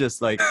that's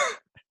just like,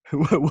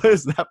 what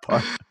is that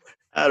part?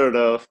 I don't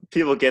know.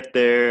 People get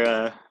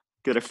their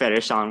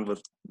fetish on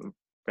with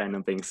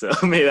random things, so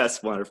maybe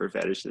that's one of her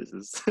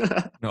fetishes.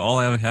 No, all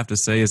I have to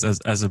say is,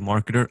 as a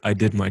marketer, I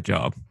did my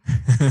job.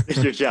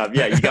 It's your job.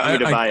 Yeah, you got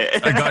me to buy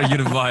it. I got you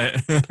to buy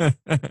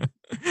it.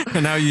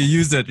 And now you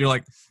use it. You're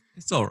like,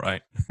 it's all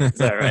right. Is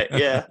that right?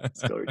 Yeah,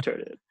 let's go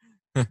return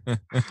it.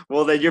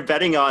 Well, then you're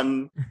betting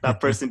on that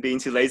person being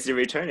too lazy to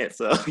return it,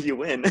 so you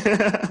win.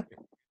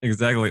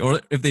 Exactly.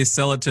 Or if they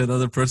sell it to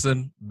another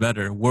person,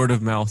 better. Word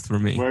of mouth for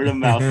me. Word of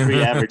mouth,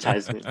 free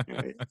advertisement.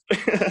 Right?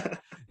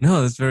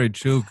 No, that's very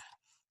true.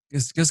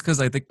 Just because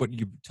I think what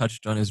you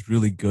touched on is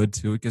really good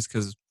too. Just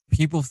because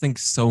people think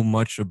so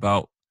much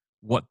about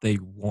what they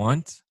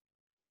want,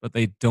 but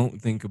they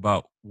don't think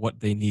about what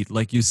they need.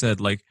 Like you said,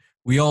 like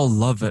we all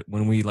love it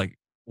when we like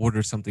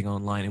order something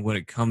online and when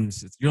it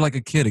comes, you're like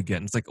a kid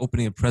again. It's like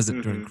opening a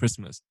present during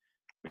Christmas.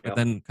 But Yep.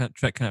 then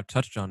kind of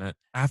touched on it.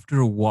 After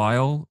a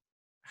while,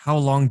 how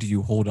long do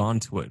you hold on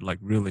to it? Like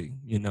really,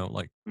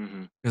 like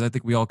because I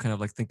think we all kind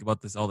of like think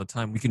about this all the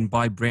time. We can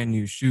buy brand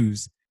new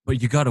shoes,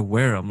 but you got to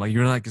wear them. Like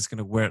you're not just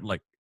gonna wear it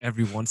like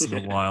every once in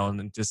a while and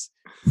then just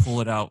pull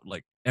it out.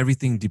 Like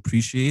everything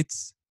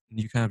depreciates, and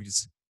you kind of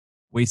just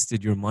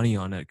wasted your money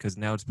on it because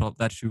now it's probably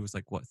that shoe was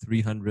like what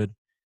 300,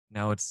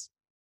 now it's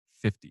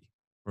 50,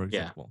 for Yeah,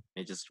 example.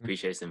 it just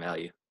appreciates in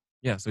value.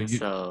 Yeah, so And you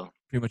so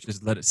pretty much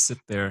just let it sit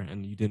there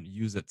and you didn't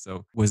use it.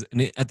 So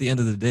at the end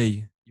of the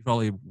day, you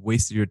probably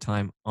wasted your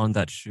time on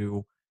that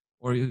shoe,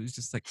 or it was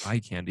just like eye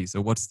candy.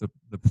 So what's the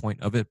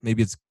point of it?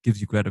 Maybe it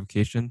gives you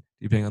gratification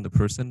depending on the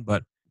person,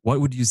 but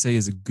what would you say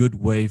is a good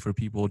way for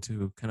people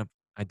to kind of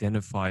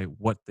identify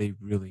what they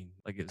really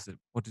like?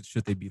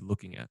 Should they be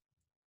looking at?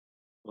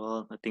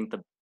 well, I think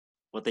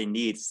what they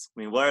need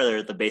what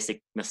are the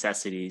basic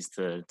necessities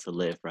to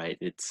live, right?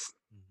 It's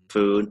Mhm.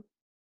 food,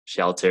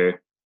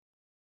 shelter,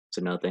 it's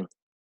another thing.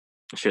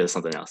 I'm sure there's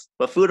something else,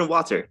 but food and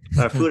water,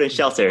 or food and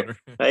shelter, Water.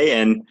 right?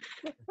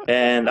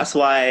 And that's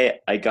why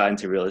I got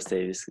into real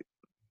estate. Is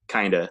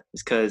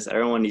it's because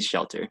everyone needs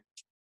shelter,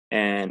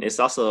 and it's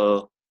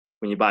also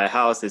when you buy a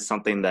house, it's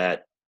something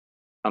that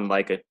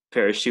unlike a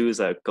pair of shoes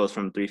that goes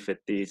from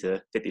 $350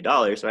 to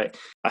 $50, right?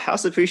 A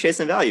house appreciates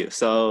in value,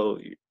 so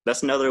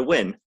that's another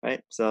win,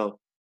 right? So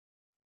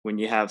when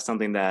you have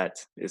something that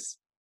is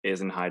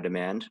in high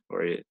demand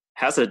or it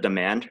has a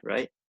demand,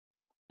 right,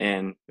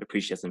 and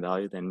appreciates in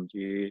value, then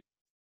you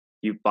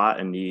bought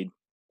a need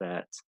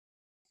that.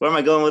 Where am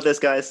I going with this,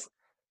 guys?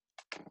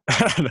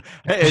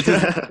 Hey,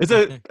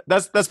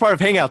 that's part of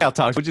hangout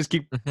talks. We just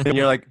keep, and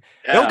you're like,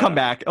 it'll come Yeah,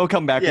 back. It'll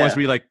come back yeah, once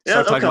we like yeah.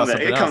 start It'll talking come about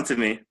back. something It else. come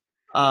to me.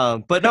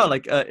 But no,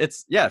 like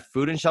it's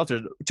food and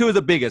shelter, two of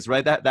the biggest,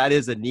 right? That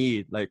is a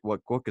need, like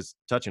what Quoc is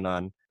touching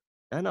on.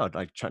 I know,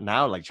 like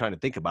trying to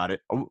think about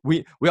it.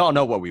 We all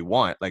know what we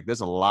want. Like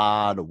there's a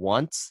lot of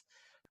wants.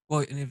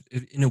 Well, and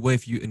if in a way,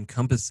 if you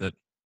encompass it,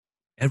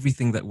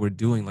 everything that we're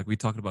doing, like we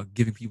talked about,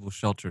 giving people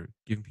shelter,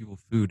 giving people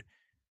food,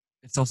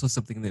 it's also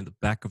something in the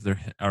back of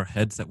our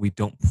heads that we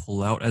don't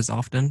pull out as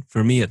often.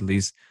 For me, at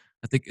least,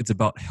 I think it's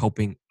about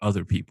helping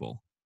other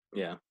people.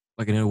 Yeah.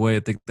 Like in a way, I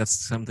think that's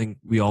something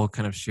we all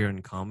kind of share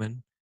in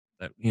common.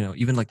 That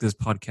even like this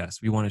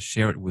podcast, we want to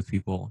share it with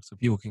people so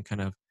people can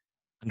kind of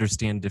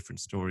understand different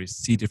stories,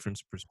 see different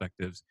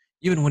perspectives.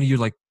 Even when you're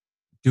like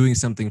doing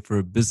something for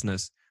a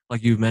business,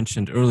 like you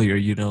mentioned earlier,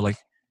 like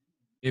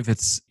if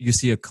it's you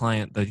see a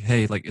client that,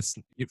 hey, like it's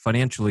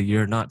financially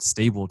you're not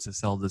stable to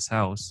sell this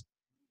house,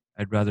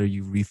 I'd rather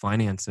you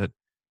refinance it.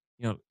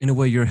 In a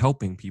way, you're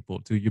helping people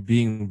too. You're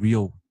being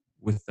real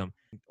with them,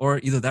 or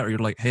either that, or you're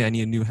like, hey, I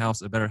need a new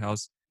house, a better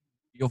house.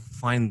 You'll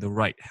find the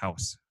right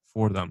house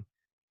for them.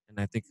 And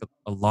I think that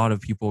a lot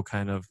of people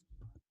kind of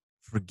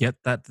forget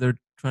that they're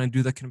trying to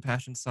do the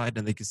compassion side,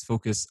 and they just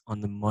focus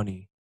on the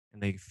money,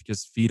 and they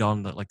just feed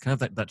on the like kind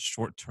of that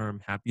short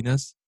term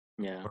happiness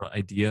Yeah. or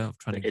idea of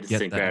trying The to get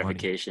instant that money.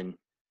 gratification.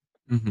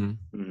 Mm-hmm.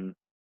 Mm-hmm.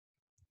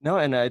 No,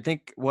 and I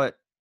think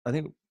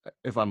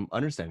if I'm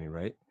understanding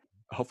right,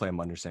 hopefully I'm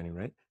understanding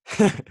right.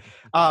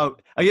 I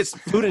guess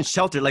food and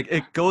shelter, like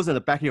it goes in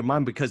the back of your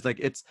mind because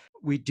like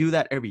we do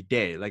that every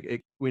day.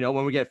 Like we know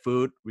when we get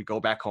food, we go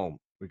back home.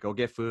 We go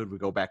get food, we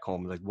go back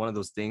home. Like one of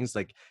those things,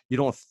 like you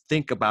don't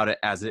think about it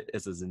as a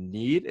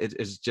need.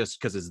 It's just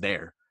because it's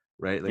there,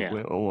 right? Like Yeah.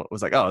 it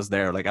was like, oh, it's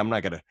there. Like I'm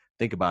not gonna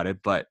think about it,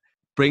 but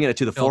bringing it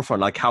to the Yep.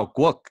 forefront, like how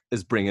Quoc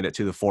is bringing it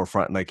to the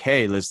forefront. Like,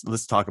 hey,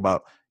 let's talk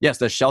about, yes,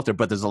 there's shelter,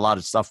 but there's a lot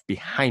of stuff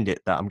behind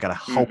it that I'm gonna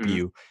help Mm-hmm.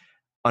 you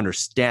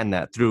understand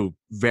that through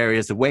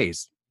various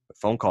ways,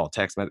 phone call,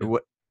 text message,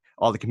 Yep.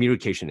 all the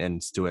communication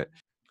ends to it.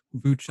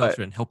 Food, But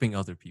shelter, and helping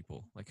other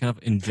people, like kind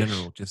of in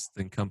general, just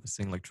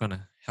encompassing, like trying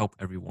to help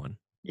everyone.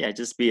 Yeah,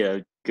 just be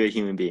a good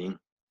human being.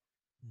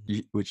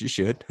 which you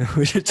should.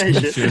 Which you I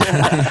You should.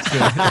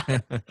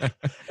 should.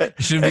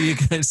 You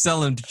should be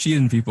selling,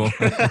 cheating people.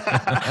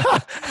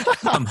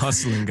 I'm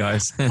hustling,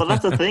 guys. Well,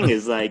 that's the thing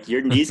is like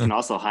your needs can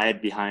also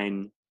hide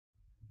behind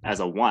as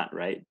a want,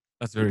 right?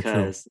 That's very true.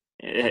 Because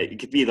it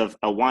could be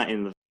a want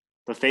in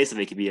the face of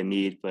it could be a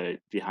need, but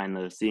behind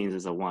the scenes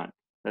is a want.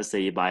 Let's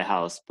say you buy a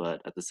house,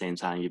 but at the same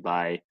time you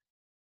buy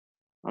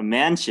a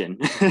mansion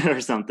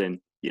or something.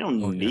 You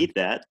don't Oh yeah. need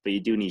that, but you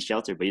do need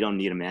shelter, but you don't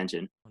need a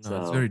mansion. No,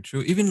 it's So very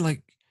true. Even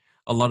like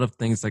a lot of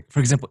things, like for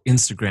example,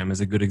 Instagram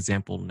is a good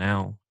example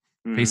now.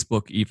 mhm.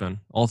 Facebook, even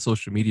all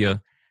social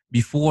media.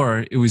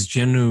 Before it was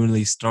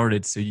genuinely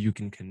started so you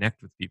can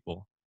connect with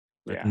people.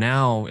 But Yeah.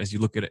 now, as you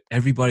look at it,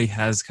 everybody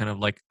has kind of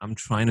like, I'm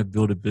trying to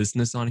build a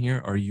business on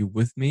here. Are you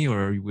with me,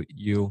 or are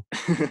you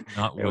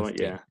not with me?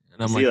 Yeah. And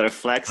I'm It's like, either a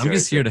flex I'm or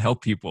just it's here a to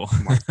help people.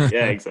 market.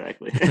 Yeah,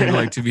 exactly.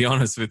 Like, to be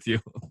honest with you.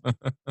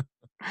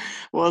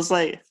 Well, it's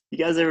like, you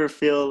guys ever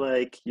feel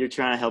like you're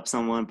trying to help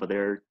someone, but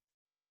they're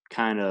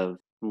kind of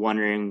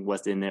wondering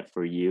what's in it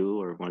for you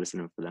or what is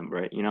in it for them,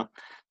 right?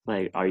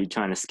 Like, are you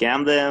trying to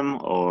scam them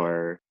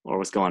or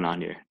what's going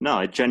on here? No,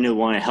 I genuinely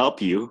want to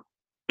help you.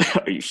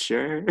 Are you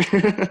sure?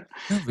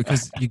 No,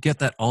 because you get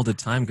that all the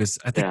time. Because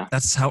I think Yeah.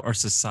 that's how our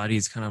society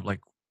is kind of like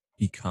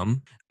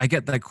become. I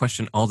get that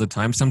question all the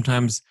time.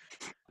 Sometimes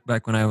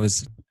back when I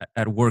was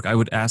at work, I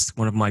would ask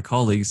one of my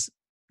colleagues,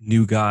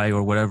 new guy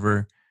or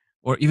whatever,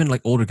 or even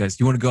like older guys,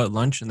 do you want to go at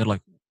lunch? And they're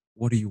like,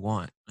 what do you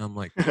want? And I'm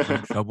like, am I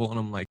in trouble? And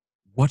I'm like,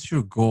 what's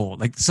your goal?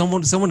 Like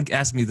someone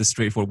asked me this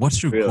straightforward,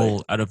 what's your Really?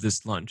 goal out of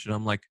this lunch? And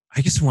I'm like,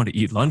 I just want to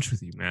eat lunch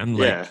with you, man.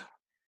 Like, Yeah.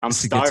 I'm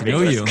just to get to starving.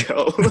 know Let's you.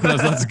 go.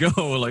 Let's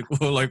go. Like,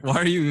 well, like, why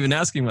are you even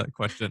asking that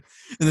question?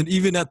 And then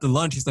even at the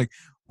lunch, he's like,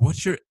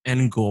 what's your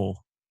end goal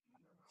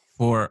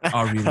for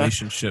our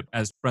relationship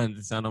as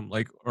friends? And I'm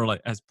like, or like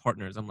as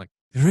partners? I'm like,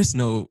 there is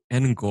no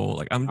end goal.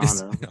 Like, I'm I don't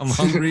just, know. I'm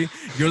hungry.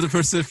 You're the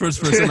first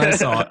person I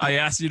saw. I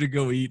asked you to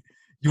go eat.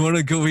 You want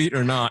to go eat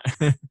or not?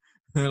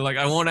 Like,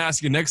 I won't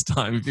ask you next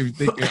time if you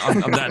think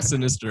I'm that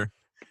sinister.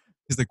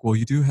 He's like, well,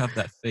 you do have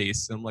that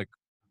face. And I'm like,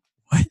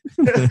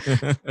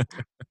 what?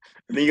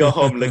 And then you go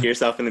home, look at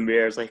yourself in the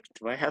mirror. It's like,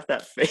 do I have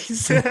that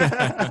face?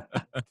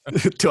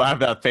 Do I have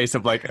that face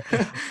of like,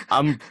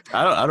 I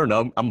don't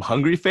know, I'm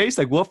hungry face?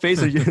 Like, what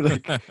face are you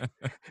like?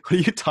 What are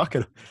you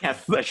talking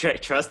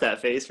Can't trust that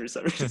face for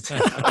some reason.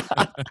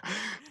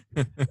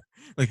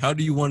 Like, how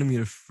do you want me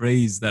to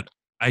phrase that?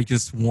 I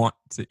just want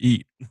to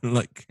eat.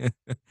 Like,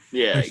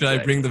 Yeah, like, should I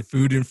bring the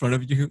food in front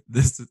of you?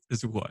 This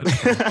is what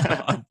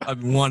I've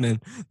been wanting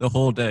the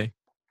whole day.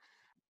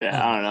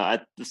 Yeah, I don't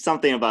know. There's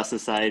something about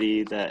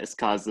society that has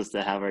caused us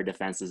to have our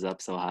defenses up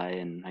so high,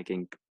 and I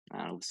think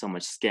so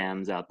much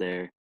scams out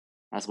there.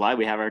 That's why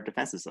we have our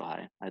defenses so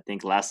high. I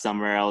think last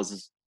summer I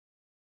was,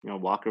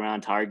 walking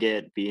around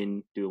Target,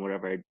 doing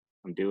whatever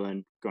I'm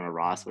doing, going to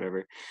Ross,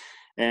 whatever,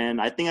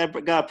 and I think I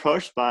got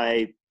approached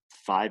by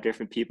 5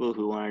 different people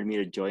who wanted me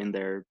to join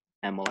their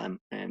MLM,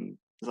 and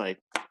it's like,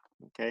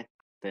 okay,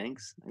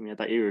 thanks. I mean, I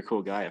thought you were a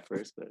cool guy at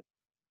first, but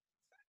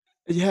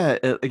Yeah,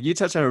 you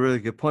touched on a really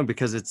good point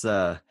because it's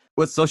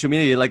with social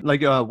media, like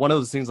one of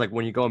those things, like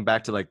when you're going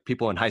back to like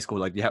people in high school,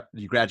 like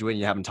you graduate and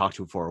you haven't talked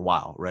to for a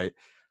while, right?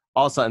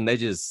 All of a sudden they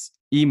just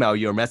email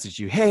you or message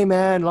you, hey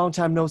man, long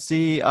time no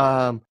see,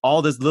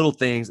 all these little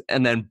things,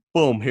 and then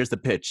boom, here's the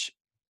pitch,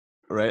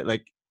 right?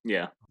 Like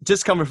yeah,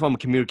 just coming from a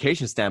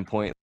communication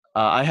standpoint,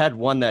 I had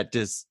one that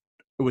just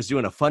was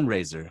doing a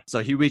fundraiser, so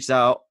he reached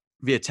out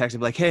via text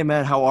and be like, hey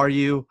man, how are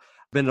you?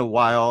 Been a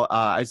while.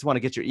 I just want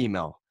to get your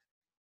email.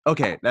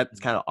 Okay, that's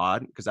kind of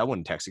odd because I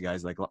wouldn't text you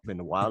guys like been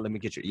a while. Let me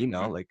get your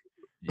email. Like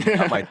you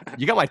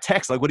got my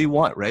text. Like, what do you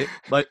want, right?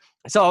 But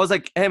so I was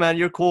like, hey man,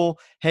 you're cool.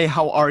 Hey,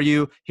 how are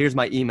you? Here's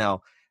my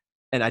email,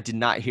 and I did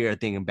not hear a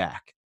thing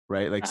back,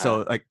 right? Like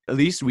so, like at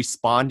least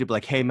respond to be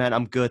like, hey man,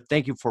 I'm good.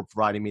 Thank you for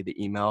providing me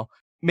the email.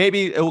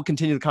 Maybe it will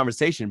continue the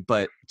conversation,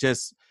 but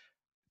just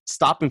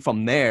stopping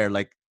from there,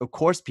 like of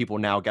course people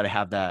now got to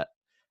have that.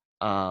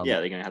 Yeah,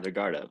 they're gonna have their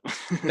guard up.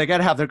 They got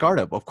to have their guard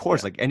up, of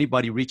course, Yeah. like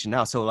anybody reaching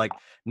out. So like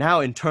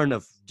now in turn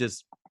of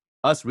just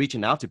us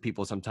reaching out to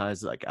people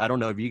sometimes, like I don't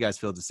know if you guys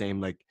feel the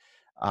same, like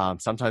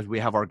sometimes we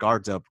have our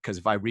guards up because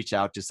if I reach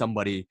out to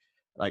somebody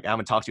like I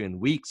haven't talked to in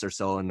weeks or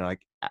so and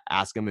like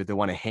ask them if they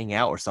want to hang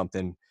out or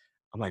something,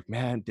 I'm like,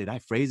 man, did I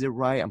phrase it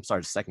right? I'm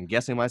starting second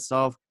guessing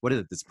myself. What is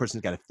it this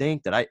person's got to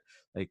think? That I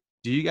like,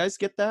 do you guys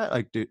get that?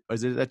 Like,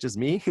 is it that just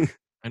me?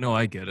 I know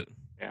I get it.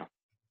 Yeah.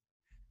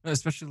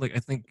 Especially like I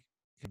think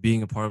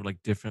being a part of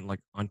like different like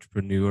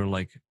entrepreneur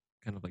like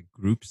kind of like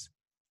groups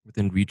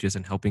within Regis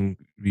and helping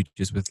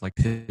Regis with like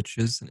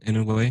pitches in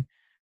a way.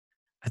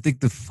 I think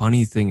the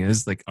funny thing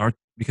is like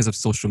because of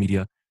social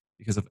media,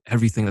 because of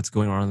everything that's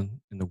going on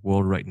in the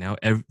world right now,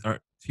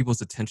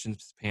 people's attention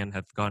span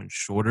have gotten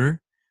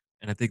shorter,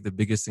 and I think the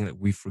biggest thing that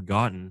we've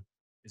forgotten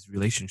is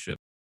relationship.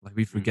 Like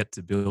we forget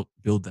to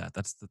build that.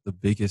 That's the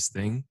biggest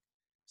thing.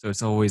 So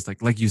it's always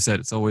like you said,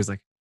 it's always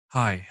like,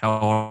 "Hi, how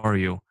are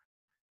you?"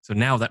 So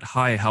now that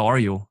 "Hi, how are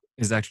you?"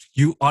 is actually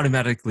you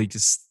automatically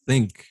just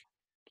think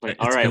Like,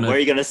 that all it's right, what gonna are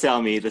you gonna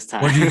sell me this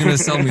time? what are you gonna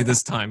sell me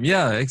this time?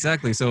 Yeah,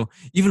 exactly. So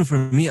even for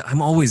me,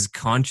 I'm always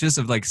conscious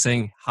of like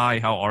saying, "Hi,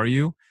 how are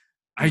you?"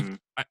 I, Mhm.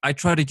 I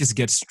try to just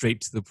get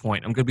straight to the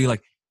point. I'm gonna be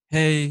like,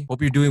 "Hey,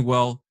 hope you're doing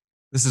well.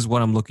 This is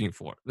what I'm looking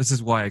for. This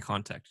is why I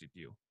contacted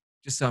you."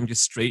 Just so I'm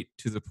just straight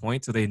to the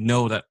point, so they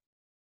know that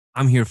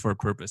I'm here for a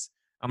purpose.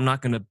 I'm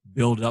not gonna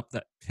build up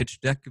that pitch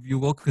deck, if you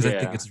will, because I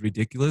think Yeah, it's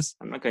ridiculous.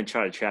 I'm not gonna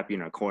try to trap you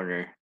in a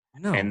corner,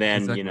 and No,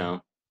 then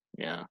exactly.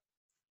 yeah,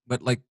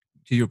 But like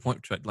to your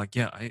point, Tread, like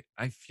yeah,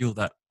 I feel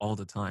that all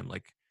the time.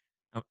 Like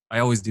I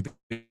always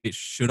debate: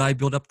 should I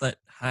build up that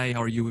 "Hi,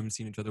 how are you? We haven't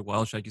seen each other in a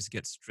while"? Should I just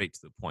get straight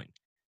to the point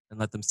and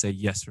let them say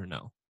yes or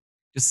no,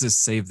 just to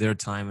save their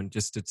time and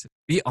just to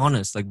be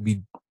honest, like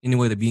be in a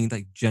way that being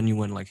like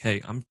genuine, like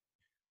hey, I'm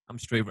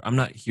straight. I'm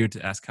not here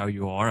to ask how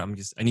you are.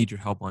 I need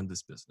your help on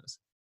this business.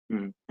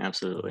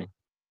 absolutely.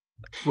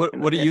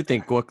 And What do you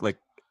think, Quoc? Like,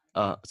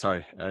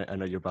 sorry, I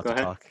know you're about go to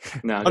ahead.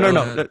 talk. No, Oh go no, Go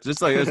ahead. no, ahead.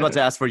 just like I was about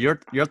to ask for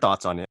your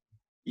thoughts on it.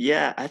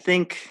 Yeah, I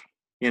think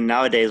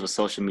nowadays with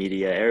social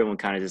media, everyone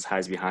kind of just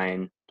hides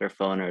behind their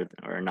phone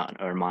or not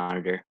or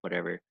monitor,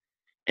 whatever.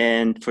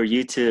 And for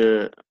you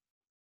to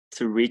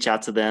reach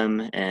out to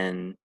them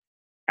and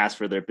ask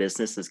for their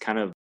business is kind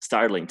of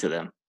startling to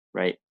them,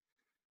 right?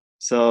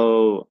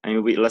 So I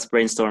mean, let's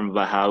brainstorm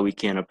about how we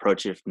can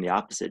approach it from the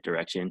opposite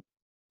direction.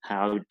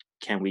 How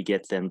can we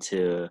get them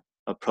to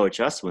approach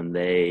us when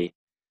they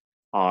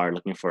are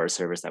looking for a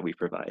service that we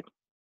provide?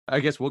 I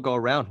guess we'll go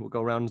around. We'll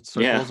go around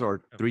in Yeah. circles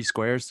or 3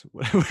 squares,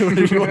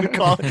 whatever you want to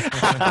call it. We're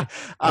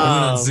doing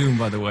it on Zoom,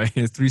 by the way.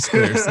 3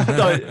 squares.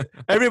 So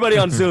everybody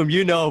on Zoom,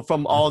 you know,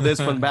 from all this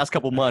from the past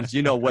couple months,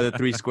 you know whether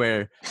 3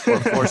 square or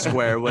 4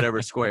 square,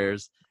 whatever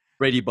squares.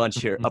 Brady Bunch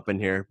here, up in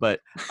here, but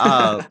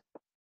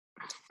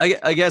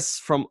I guess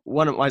from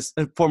one of my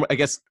former, I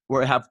guess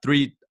we have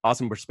 3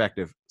 awesome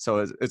perspective. So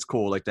it's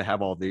cool, like to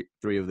have all the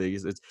 3 of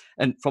these.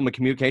 And from a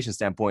communication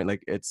standpoint,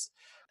 like it's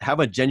have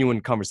a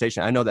genuine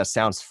conversation. I know that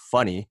sounds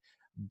funny,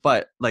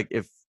 but like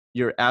if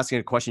you're asking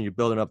a question, you're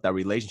building up that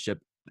relationship,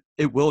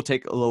 it will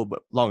take a little bit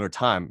longer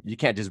time. You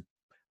can't just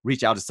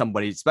reach out to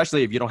somebody,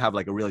 especially if you don't have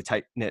like a really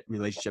tight knit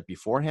relationship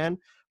beforehand,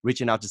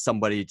 reaching out to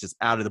somebody just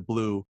out of the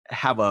blue,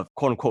 have a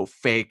quote unquote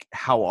fake,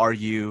 how are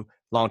you?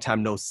 Long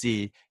time no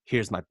see.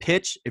 Here's my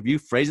pitch. If you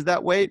phrase it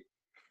that way,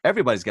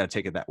 everybody's got to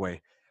take it that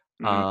way.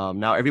 Mm-hmm.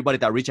 Now everybody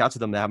that reach out to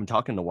them that haven't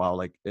talked in a while,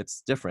 like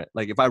it's different.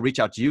 Like if I reach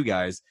out to you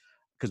guys,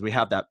 because we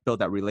have that built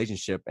that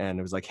relationship, and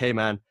it was like, hey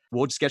man,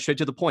 we'll just get straight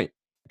to the point.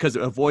 Because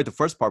avoid the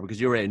first part, because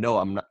you already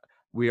know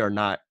we are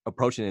not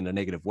approaching it in a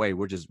negative way.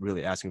 We're just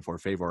really asking for a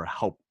favor or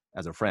help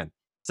as a friend.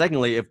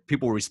 Secondly, if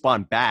people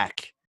respond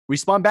back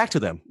to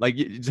them. Like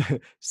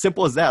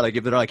simple as that. Like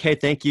if they're like, hey,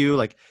 thank you,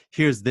 like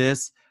here's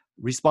this,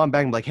 respond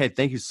back and be like, hey,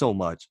 thank you so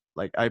much.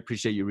 Like I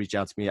appreciate you reaching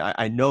out to me.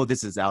 I know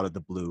this is out of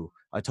the blue.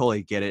 I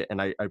totally get it.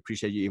 And I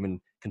appreciate you even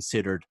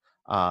considered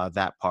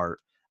that part.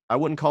 I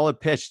wouldn't call it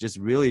pitch, just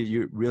really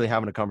you really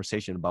having a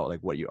conversation about like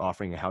what you're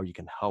offering and how you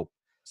can help.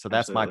 So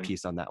that's my Absolutely.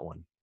 piece on that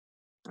one.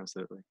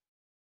 Absolutely.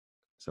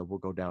 So we'll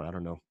go down, I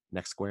don't know,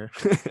 next square.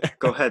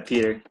 Go ahead,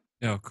 Peter.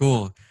 Yeah,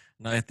 cool.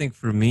 And I think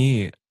for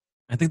me,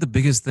 I think the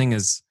biggest thing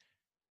is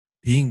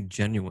being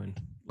genuine.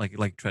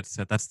 Like Tret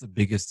said, that's the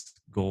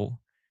biggest goal.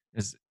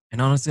 Is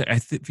and honestly,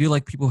 feel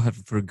like people have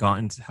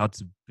forgotten how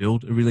to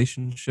build a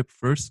relationship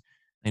first.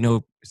 I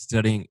know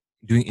doing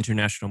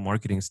international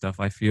marketing stuff,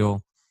 I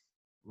feel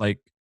like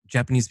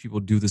Japanese people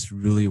do this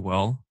really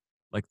well.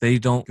 Like they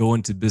don't go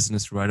into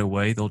business right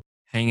away. They'll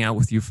hang out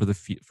with you for the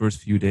first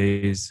few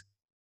days,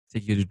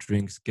 take you to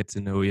drinks, get to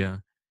know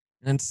you.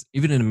 And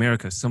even in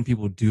America, some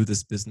people do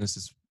this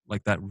business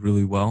like that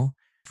really well.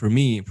 For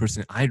me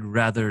personally, I'd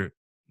rather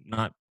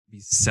not be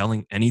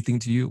selling anything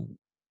to you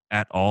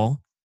at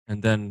all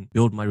and then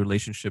build my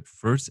relationship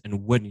first.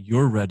 And when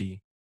you're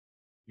ready,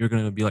 you're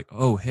going to be like,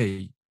 oh,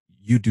 hey,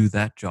 you do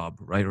that job,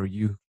 right? Or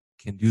you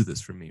can do this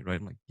for me, right?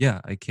 I'm like,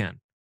 yeah, I can.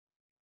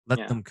 Let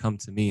Yeah. them come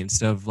to me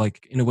instead of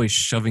like, in a way,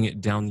 shoving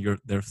it down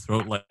their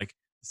throat. Like,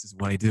 this is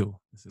what I do.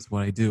 This is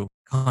what I do.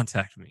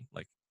 Contact me.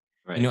 Like,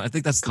 Right. I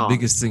think that's the Call me.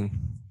 biggest thing.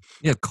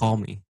 Yeah, call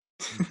me.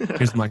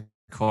 Here's my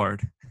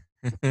card.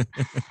 Oh.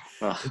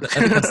 I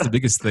think that's the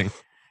biggest thing.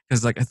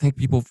 Because like I think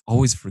people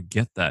always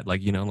forget that.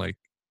 Like,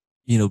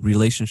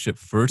 relationship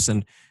first.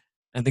 And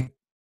I think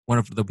one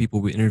of the people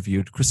we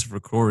interviewed, Christopher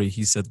Corey,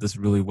 he said this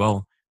really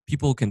well.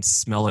 People can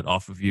smell it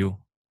off of you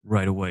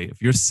right away.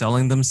 If you're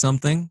selling them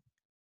something,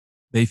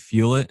 they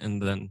feel it,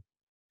 and then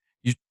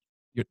you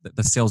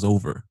the sale's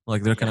over.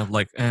 Like they're kind Yeah. of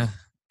like, kind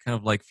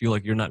of like feel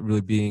like you're not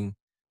really being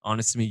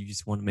honest to me. You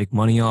just want to make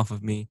money off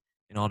of me,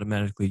 and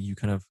automatically you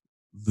kind of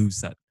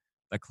lose that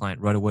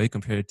client right away.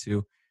 Compared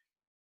to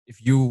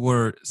if you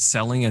were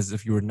selling as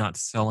if you were not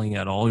selling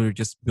at all, you're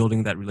just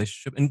building that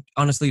relationship, and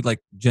honestly, like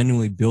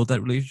genuinely build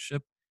that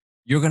relationship.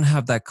 You're gonna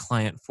have that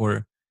client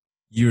for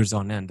years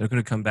on end. They're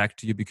gonna come back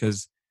to you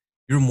because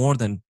you're more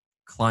than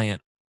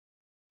client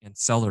and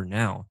seller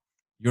now.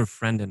 You're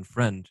friend and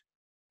friend.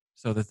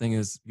 So the thing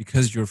is,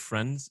 because you're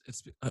friends,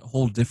 it's a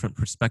whole different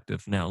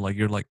perspective now. Like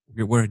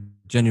we're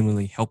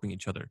genuinely helping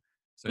each other.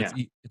 So Yeah.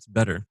 it's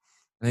better.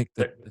 I think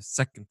that But- the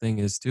second thing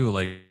is too,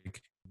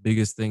 like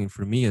biggest thing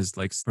for me is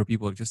like for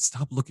people, just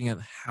stop looking at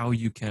how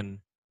you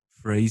can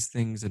phrase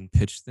things and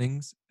pitch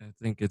things. I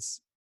think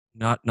it's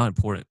not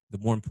important. The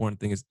more important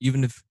thing is,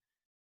 even if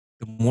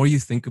the more you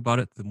think about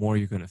it, the more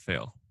you're gonna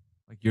fail.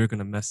 Like you're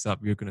gonna mess up,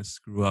 you're gonna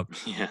screw up.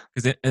 Yeah.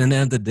 Because at the end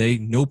of the day,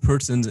 no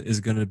person is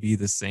gonna be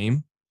the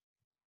same.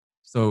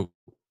 So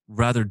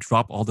rather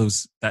drop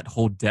that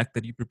whole deck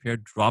that you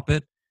prepared, drop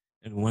it.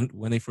 And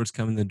when they first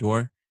come in the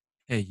door,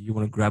 hey, you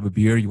want to grab a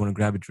beer? You want to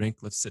grab a drink?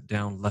 Let's sit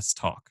down. Let's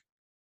talk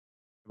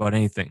about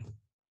anything.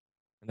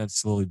 And then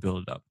slowly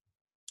build it up.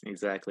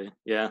 Exactly.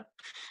 Yeah.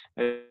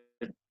 In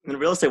the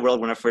real estate world,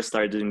 when I first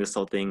started doing this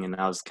whole thing and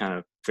I was kind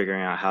of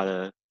figuring out how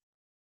to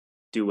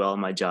do well in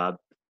my job,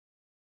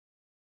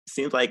 it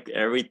seems like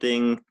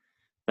everything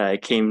that I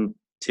came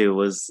to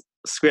was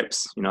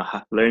scripts.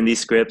 Learn these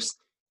scripts,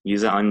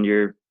 use it on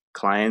your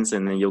clients,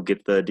 and then you'll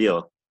get the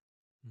deal.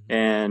 Mm-hmm.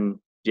 And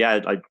yeah,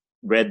 I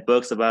read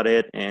books about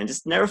it and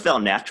just never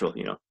felt natural.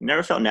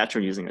 Never felt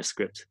natural using a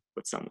script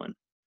with someone.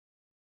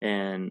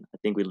 And I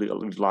think we've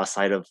lost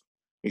sight of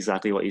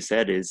exactly what you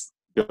said, is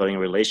building a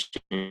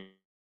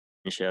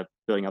relationship,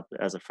 building up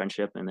as a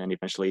friendship, and then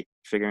eventually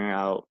figuring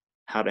out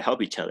how to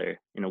help each other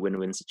in a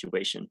win-win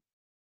situation.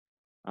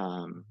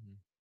 Mm-hmm.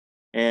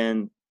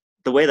 And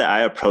the way that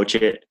I approach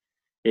it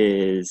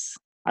is,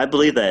 I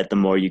believe that the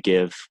more you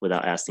give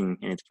without asking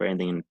for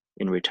anything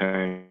in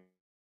return,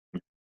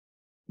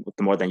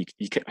 the more than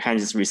you can kind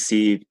of just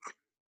receive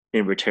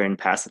in return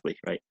passively,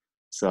 right?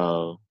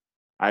 So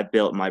I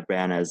built my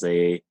brand it's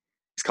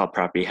called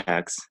Property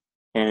Hacks,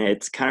 and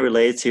it's kind of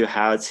related to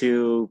how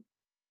to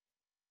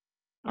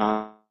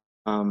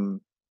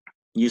um,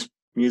 use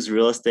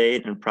real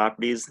estate and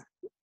properties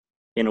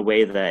in a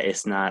way that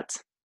is not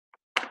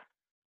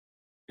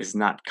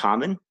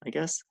common, I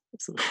guess.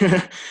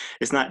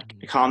 It's not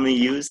Mm-hmm. commonly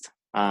used.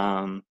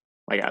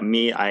 Like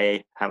me,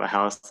 I have a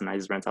house and I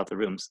just rent out the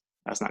rooms.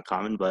 That's not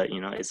common, but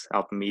it's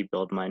helping me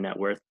build my net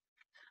worth.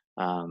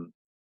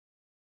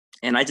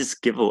 And I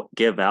just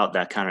give out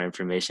that kind of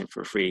information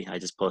for free. I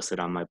just post it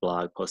on my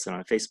blog, post it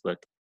on Facebook,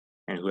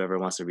 and whoever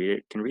wants to read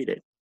it can read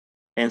it.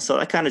 And so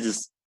that kind of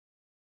just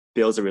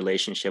builds a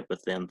relationship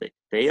with them.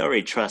 They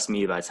already trust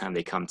me by the time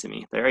they come to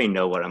me. They already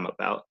know what I'm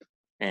about,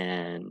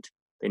 and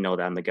they know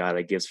that I'm the guy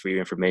that gives free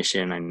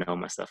information. I know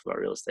my stuff about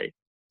real estate.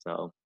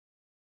 So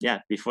yeah,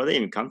 before they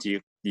even come to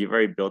you, you've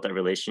already built that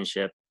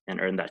relationship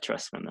and earned that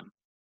trust from them.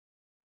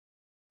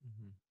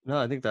 Mhm. No,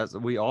 I think that's,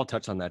 we all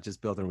touch on that,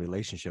 just building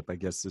relationship, I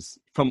guess, is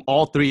from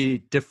all three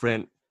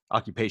different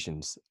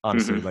occupations,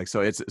 honestly. Hmm. Like,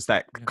 so it's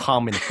that Yeah.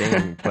 common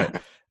thing,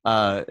 but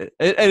and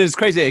it's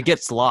crazy. It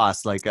gets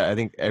lost. Like, I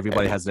think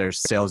everybody has their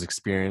sales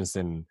experience,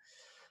 and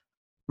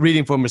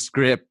reading from a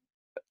script,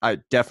 I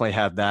definitely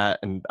have that.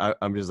 And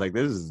I'm just like,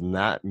 this is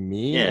not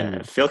me. Yeah, And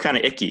I feel kind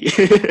of icky.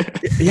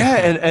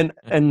 yeah,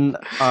 and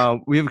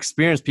we've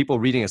experienced people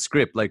reading a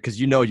script, like, because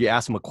you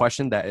ask them a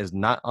question that is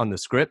not on the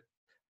script,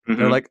 they're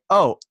Hmm. like,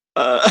 oh,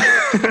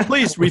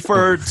 please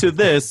refer Oh. to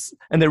this,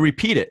 and they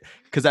repeat it.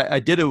 Because I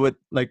did it with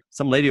like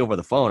some lady over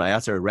the phone. I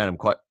asked her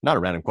a not a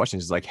random question.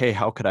 She's like, hey,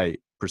 how could I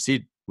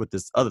proceed with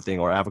this other thing,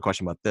 or I have a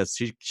question about this.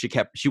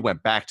 She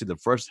went back to the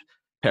first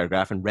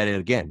paragraph and read it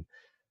again.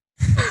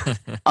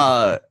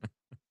 uh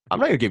I'm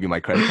not gonna give you my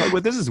credit card,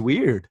 but this is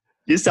weird.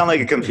 You sound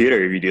like a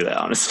computer if you do that,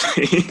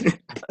 honestly.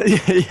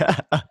 Yeah.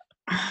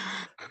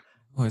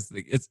 Oh, it's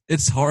like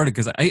it's hard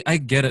because I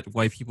get it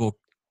why people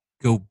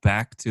go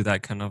back to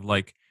that kind of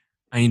like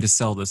I need to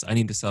sell this, I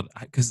need to sell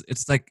because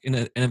it's like in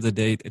the end of the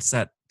day, it's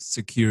that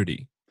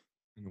security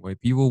in a way.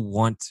 People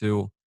want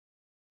to,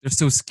 they're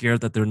so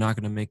scared that they're not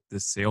going to make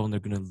this sale and they're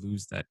going to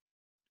lose that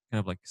kind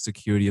of like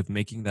security of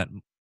making that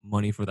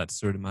money for that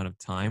certain amount of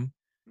time,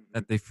 Mhm.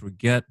 that they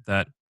forget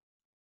that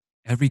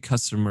every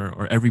customer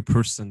or every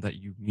person that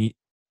you meet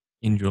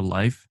in your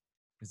life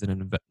is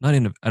not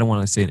in I don't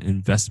want to say an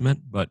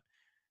investment, but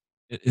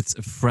it's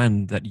a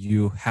friend that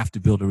you have to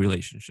build a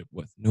relationship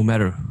with, no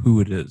matter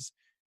who it is,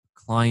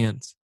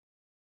 client,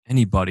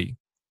 anybody.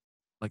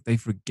 Like they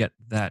forget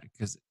that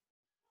because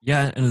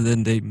yeah, and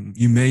then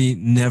you may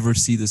never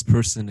see this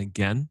person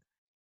again,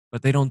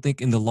 but they don't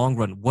think in the long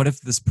run. What if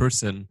this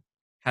person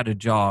had a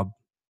job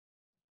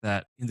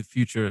that in the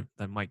future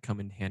that might come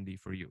in handy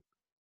for you,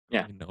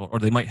 Yeah, or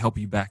they might help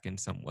you back in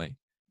some way.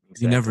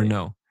 You never exactly.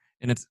 know,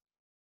 and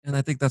and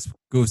I think that's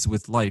goes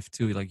with life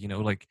too. Like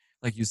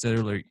like you said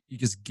earlier, you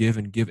just give,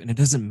 and it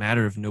doesn't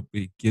matter if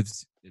nobody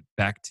gives it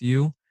back to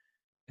you.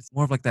 It's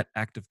more of like that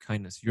act of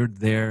kindness. You're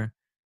there.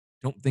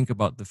 Don't think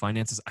about the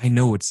finances. I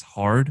know it's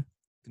hard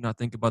to not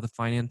think about the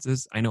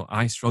finances. I know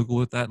I struggle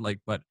with that. Like,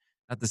 but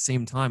at the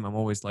same time, I'm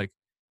always like,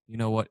 you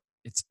know what?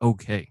 It's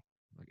okay.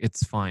 Like,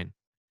 it's fine.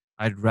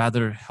 I'd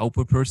rather help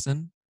a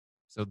person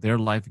so their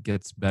life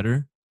gets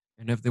better.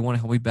 And if they want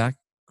to help me back,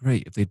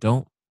 great. If they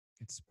don't,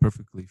 it's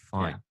perfectly Yeah,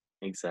 fine.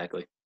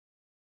 exactly.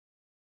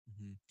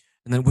 Mhm.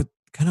 And then with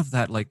kind of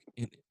that, like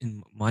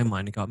in my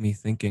mind, it got me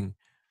thinking.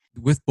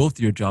 With both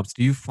your jobs,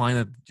 do you find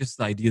that just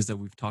the ideas that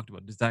we've talked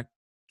about, does that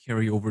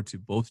carry over to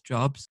both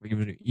jobs, or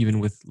even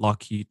with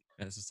Lockheed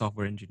as a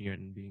software engineer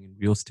and being in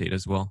real estate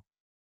as well?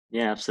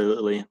 Yeah,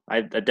 absolutely.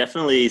 I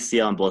definitely see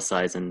it on both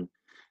sides, and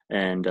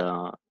and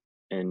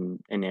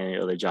any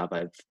other job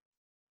I've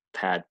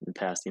had in the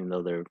past, even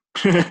though they're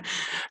can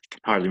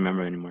hardly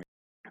remember anymore.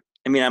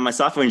 I mean, at my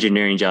software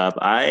engineering job,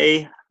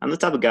 I'm the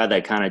type of guy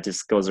that kind of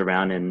just goes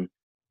around and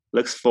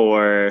looks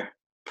for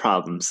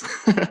problems.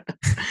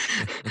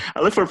 I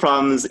look for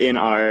problems in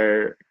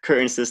our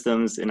current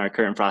systems, in our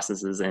current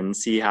processes, and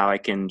see how I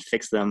can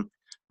fix them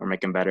or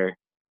make them better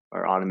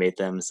or automate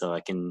them so I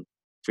can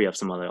free up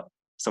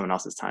someone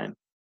else's time.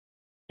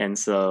 And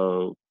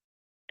so,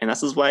 and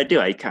that's just what I do.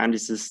 I kind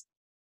of just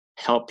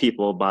help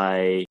people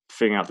by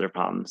figuring out their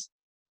problems.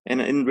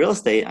 And in real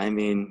estate, I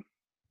mean,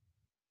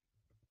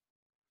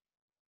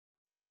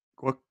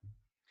 Quoc.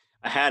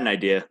 I had an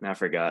idea and I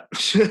forgot.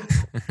 No,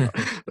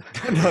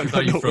 We no,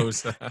 thought you no.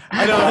 froze.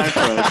 I know. I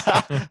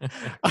froze.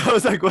 I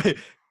was like, wait.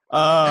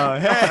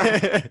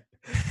 Hey.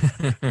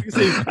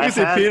 You I can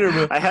say had Peter,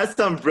 but I had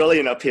some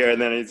brilliant up here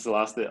and then I just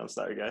lost it. I'm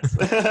sorry, guys.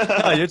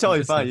 no, you're totally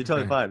It's fine. You're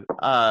totally okay.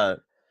 fine.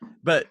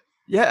 But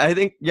yeah, I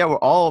think we're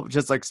all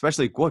just like,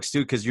 especially Quocs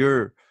too, because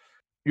you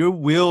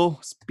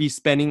will be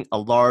spending a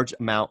large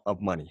amount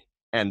of money,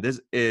 and this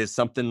is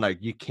something like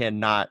you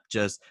cannot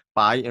just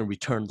buy and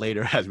return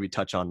later, as we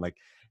touch on like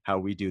how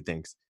we do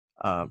things.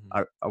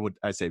 Mhm.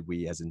 I say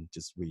we as in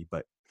just we,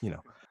 but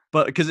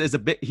but because it's a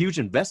big huge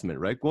investment,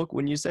 right? Quoc,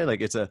 when you say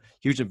like it's a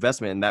huge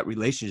investment in that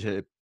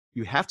relationship,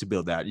 you have to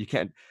build that.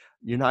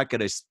 You're not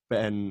gonna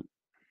spend,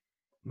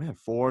 man,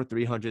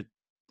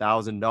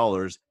 300,000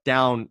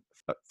 down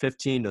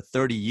 15 to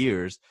 30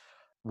 years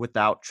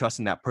without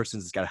trusting that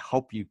person's got to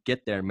help you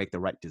get there and make the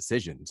right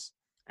decisions.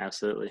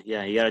 Absolutely.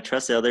 Yeah, you got to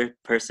trust the other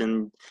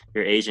person,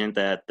 your agent,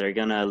 that they're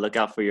going to look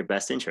out for your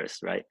best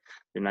interest, right?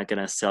 They're not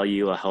going to sell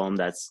you a home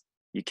that's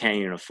you can't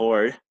even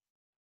afford,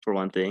 for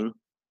one thing.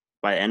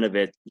 By the end of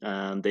it,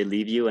 they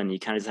leave you and you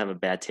kind of just have a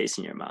bad taste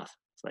in your mouth.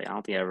 It's like, I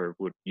don't think I ever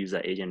would use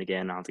that agent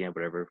again. I don't think I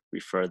would ever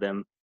refer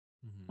them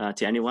Mhm.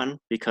 to anyone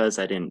because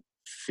I didn't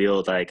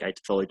feel like I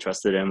fully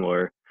trusted him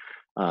or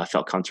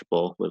felt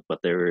comfortable with what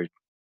they were,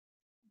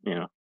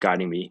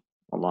 guiding me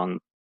along.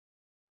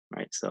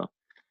 Right. So,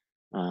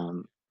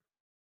 um,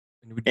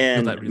 And would you feel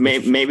and that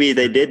relationship maybe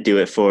they secured? did do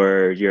it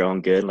for your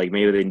own good. Like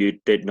maybe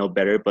did know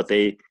better, but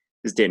they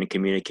just didn't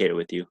communicate it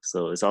with you.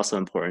 So it's also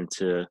important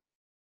to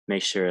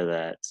make sure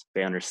that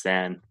they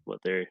understand what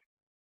they're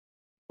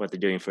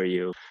doing for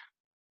you.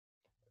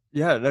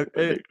 Yeah, What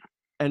they're-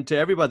 and to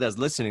everybody that's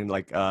listening,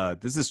 like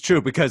this is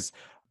true because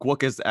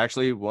Quoc is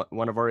actually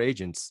one of our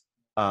agents.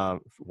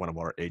 One of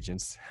our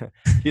agents.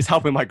 He's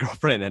helping my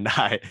girlfriend and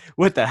I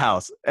with the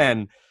house,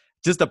 and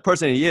just the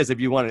person he is. If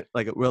you want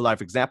like a real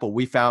life example,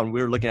 we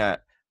were looking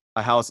at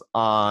a house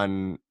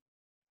on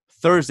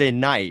Thursday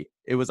night.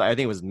 I think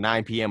it was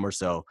 9 p.m. or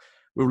so.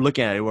 We were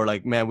looking at it. We're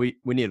like, man, we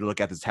need to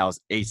look at this house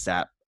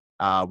ASAP.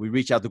 We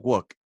reached out to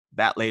Quoc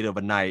that late of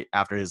a night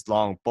after his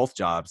long both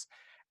jobs.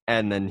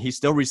 And then he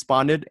still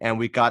responded. And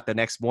we got the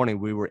next morning,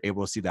 we were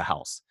able to see the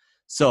house.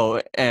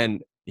 So,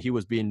 and he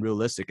was being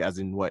realistic as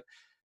in what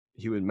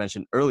he would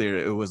mention earlier.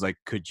 It was like,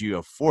 could you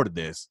afford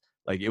this?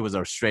 Like, it was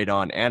a straight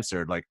on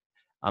answer. Like,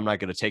 I'm not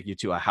going to take you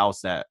to a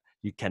house that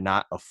you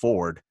cannot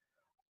afford.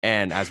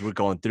 And as we're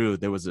going through,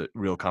 there was a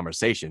real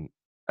conversation.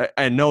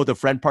 I know the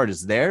friend part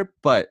is there,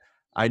 but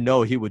I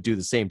know he would do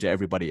the same to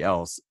everybody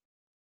else,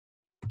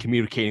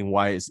 communicating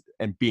wise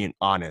and being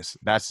honest.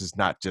 That's just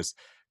not just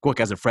Quoc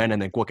as a friend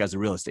and then Quoc as a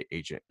real estate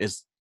agent.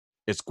 It's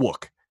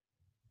Quoc.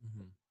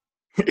 Mhm.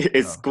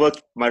 it's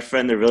Quoc, my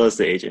friend, the real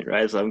estate agent,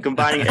 right? So I'm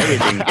combining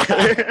everything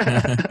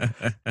together.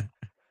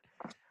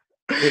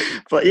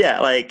 But yeah,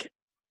 like,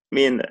 I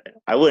mean,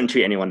 I wouldn't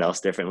treat anyone else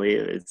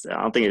differently.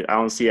 I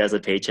don't see it as a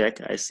paycheck.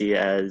 I see it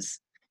as,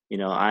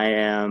 I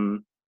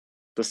am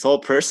the sole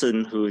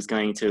person who's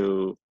going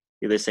to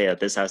either say that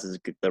this house is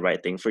the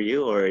right thing for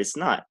you or it's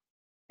not.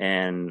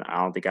 And I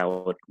don't think I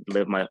would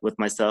live with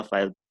myself.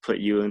 I put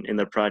you in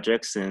the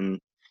projects and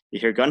you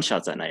hear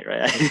gunshots at night,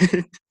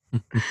 right?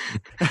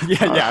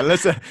 yeah.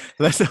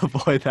 Let's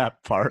avoid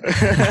that part.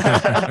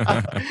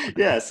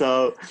 Yeah,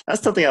 so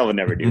that's something I would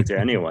never do to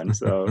anyone.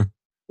 So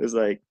it's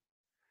like,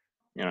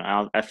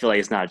 I feel like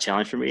it's not a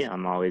challenge for me.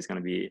 I'm always going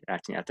to be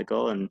acting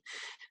ethical, and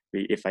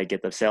if I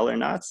get the sale or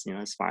not,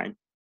 it's fine.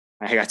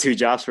 I got 2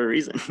 jobs for a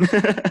reason.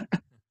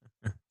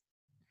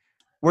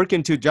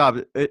 Working 2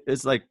 jobs,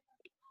 it's like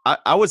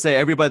I would say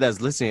everybody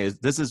that's listening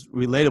this is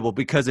relatable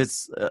because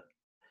it's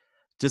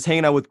just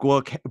hanging out with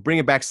Quoc,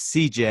 bringing back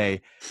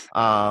CJ.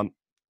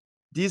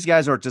 These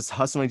guys are just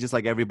hustling just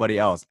like everybody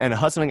else, and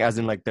hustling as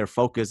in like their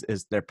focus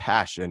is their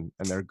passion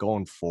and they're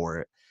going for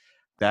it.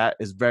 That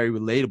is very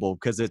relatable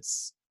because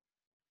it's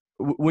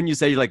when you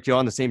say like you're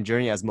on the same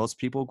journey as most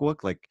people,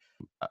 Quoc, like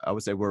I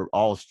would say we're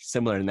all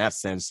similar in that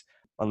sense,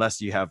 unless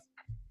you have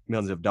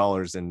millions of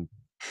dollars and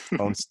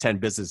owns 10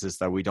 businesses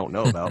that we don't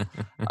know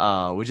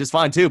about, which is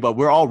fine too, but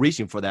we're all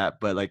reaching for that.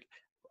 But like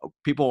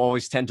people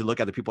always tend to look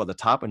at the people at the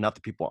top and not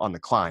the people on the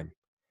climb.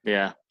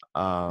 Yeah,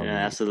 yeah, Um,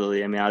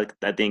 absolutely. I mean,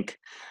 I think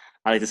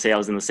I like to say I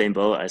was in the same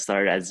boat. I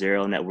started at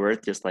zero net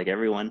worth, just like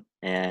everyone,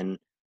 and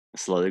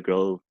slowly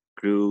grew,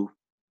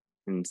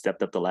 and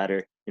stepped up the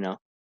ladder.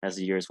 As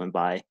the years went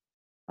by.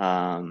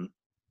 Um,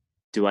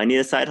 do I need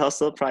a side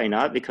hustle? Probably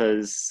not,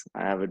 because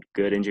I have a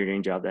good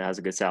engineering job that has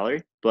a good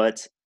salary.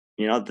 But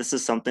this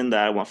is something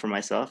that I want for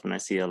myself, and I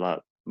see a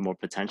lot more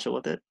potential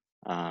with it.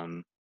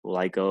 Will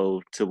I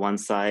go to one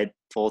side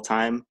full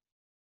time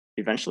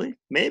eventually?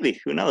 Maybe.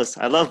 Who knows?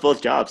 I love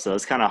both jobs, so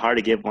it's kind of hard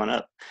to give one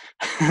up.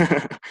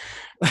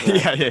 But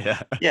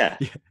yeah. yeah,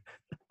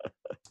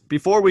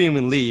 Before we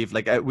even leave,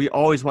 like we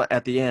always want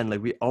at the end,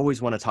 like we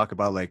always want to talk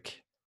about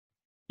like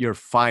your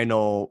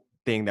final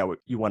thing that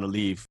you want to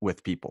leave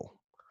with people.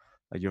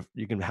 Like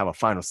you can have a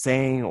final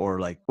saying or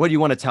like what do you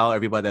want to tell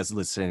everybody that's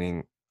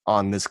listening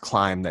on this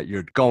climb that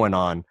you're going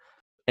on?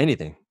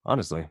 Anything,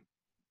 honestly.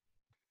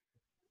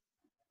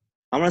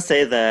 I'm gonna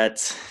say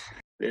that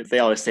they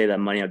always say that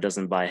money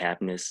doesn't buy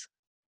happiness,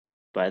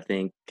 but I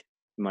think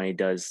money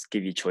does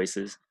give you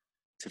choices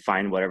to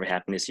find whatever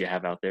happiness you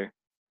have out there.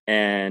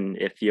 And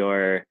if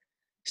you're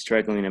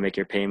struggling to make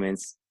your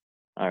payments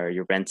or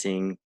you're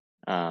renting,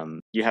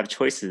 you have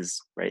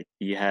choices, right?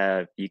 You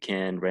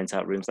can rent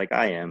out rooms like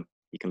I am.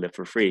 You can live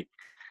for free.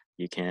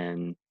 You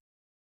can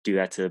do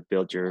that to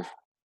build your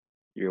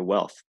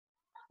wealth.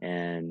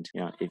 And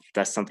if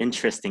that's something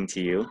interesting to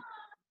you,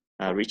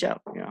 reach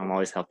out. I'm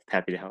always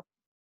happy to help.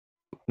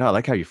 No, I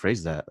like how you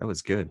phrased that. That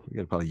was good. We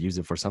gotta probably use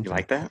it for You something.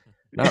 like that?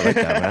 No, I like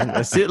that, man.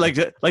 I see it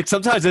like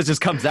sometimes it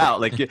just comes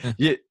out. Like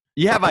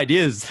you have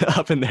ideas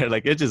up in there.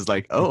 Like it's just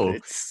like, oh,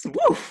 It's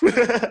woo. woo.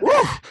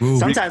 Woo.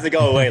 Sometimes they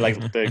go away like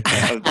a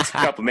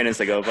couple minutes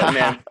ago, but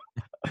man,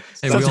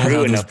 Hey, we all stuff's have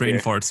brewing those up brain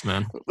here. farts,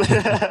 man.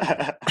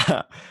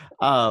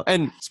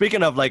 And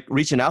speaking of like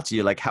reaching out to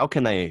you, like how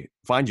can I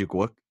find you,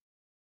 Quoc?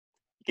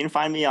 You can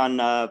find me on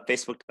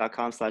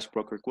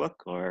facebook.com/brokerquoc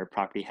or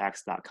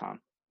propertyhacks.com.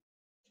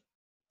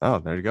 Oh,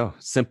 there you go.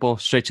 Simple,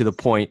 straight to the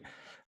point.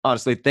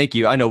 Honestly, thank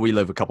you. I know we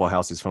live a couple of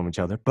houses from each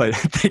other, but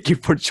thank you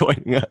for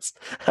joining us.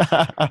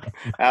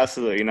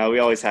 Absolutely. We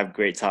always have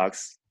great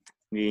talks.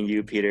 me and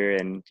you, Peter,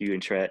 and you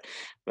and Tret.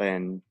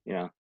 And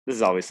this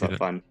is always so Yeah.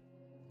 fun.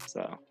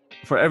 So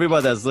For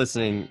everybody that's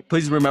listening,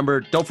 please remember,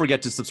 don't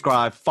forget to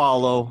subscribe,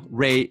 follow,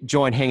 rate,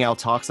 join Hangout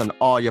Talks on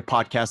all your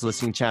podcast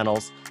listening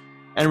channels.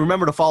 And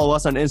remember to follow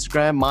us on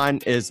Instagram. Mine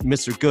is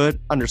Mr.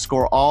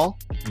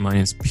 Good_all. Mine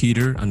is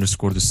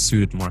Peter_the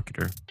suited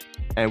marketer.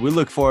 And we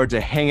look forward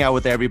to hang out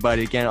with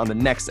everybody again on the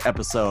next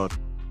episode.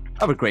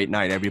 Have a great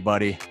night,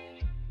 everybody.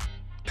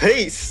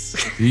 peace.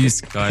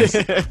 Peace, guys.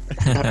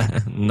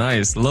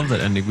 Nice. Love that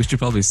ending. We should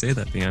probably say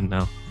that at the end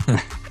now.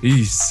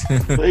 Peace.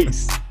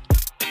 Peace.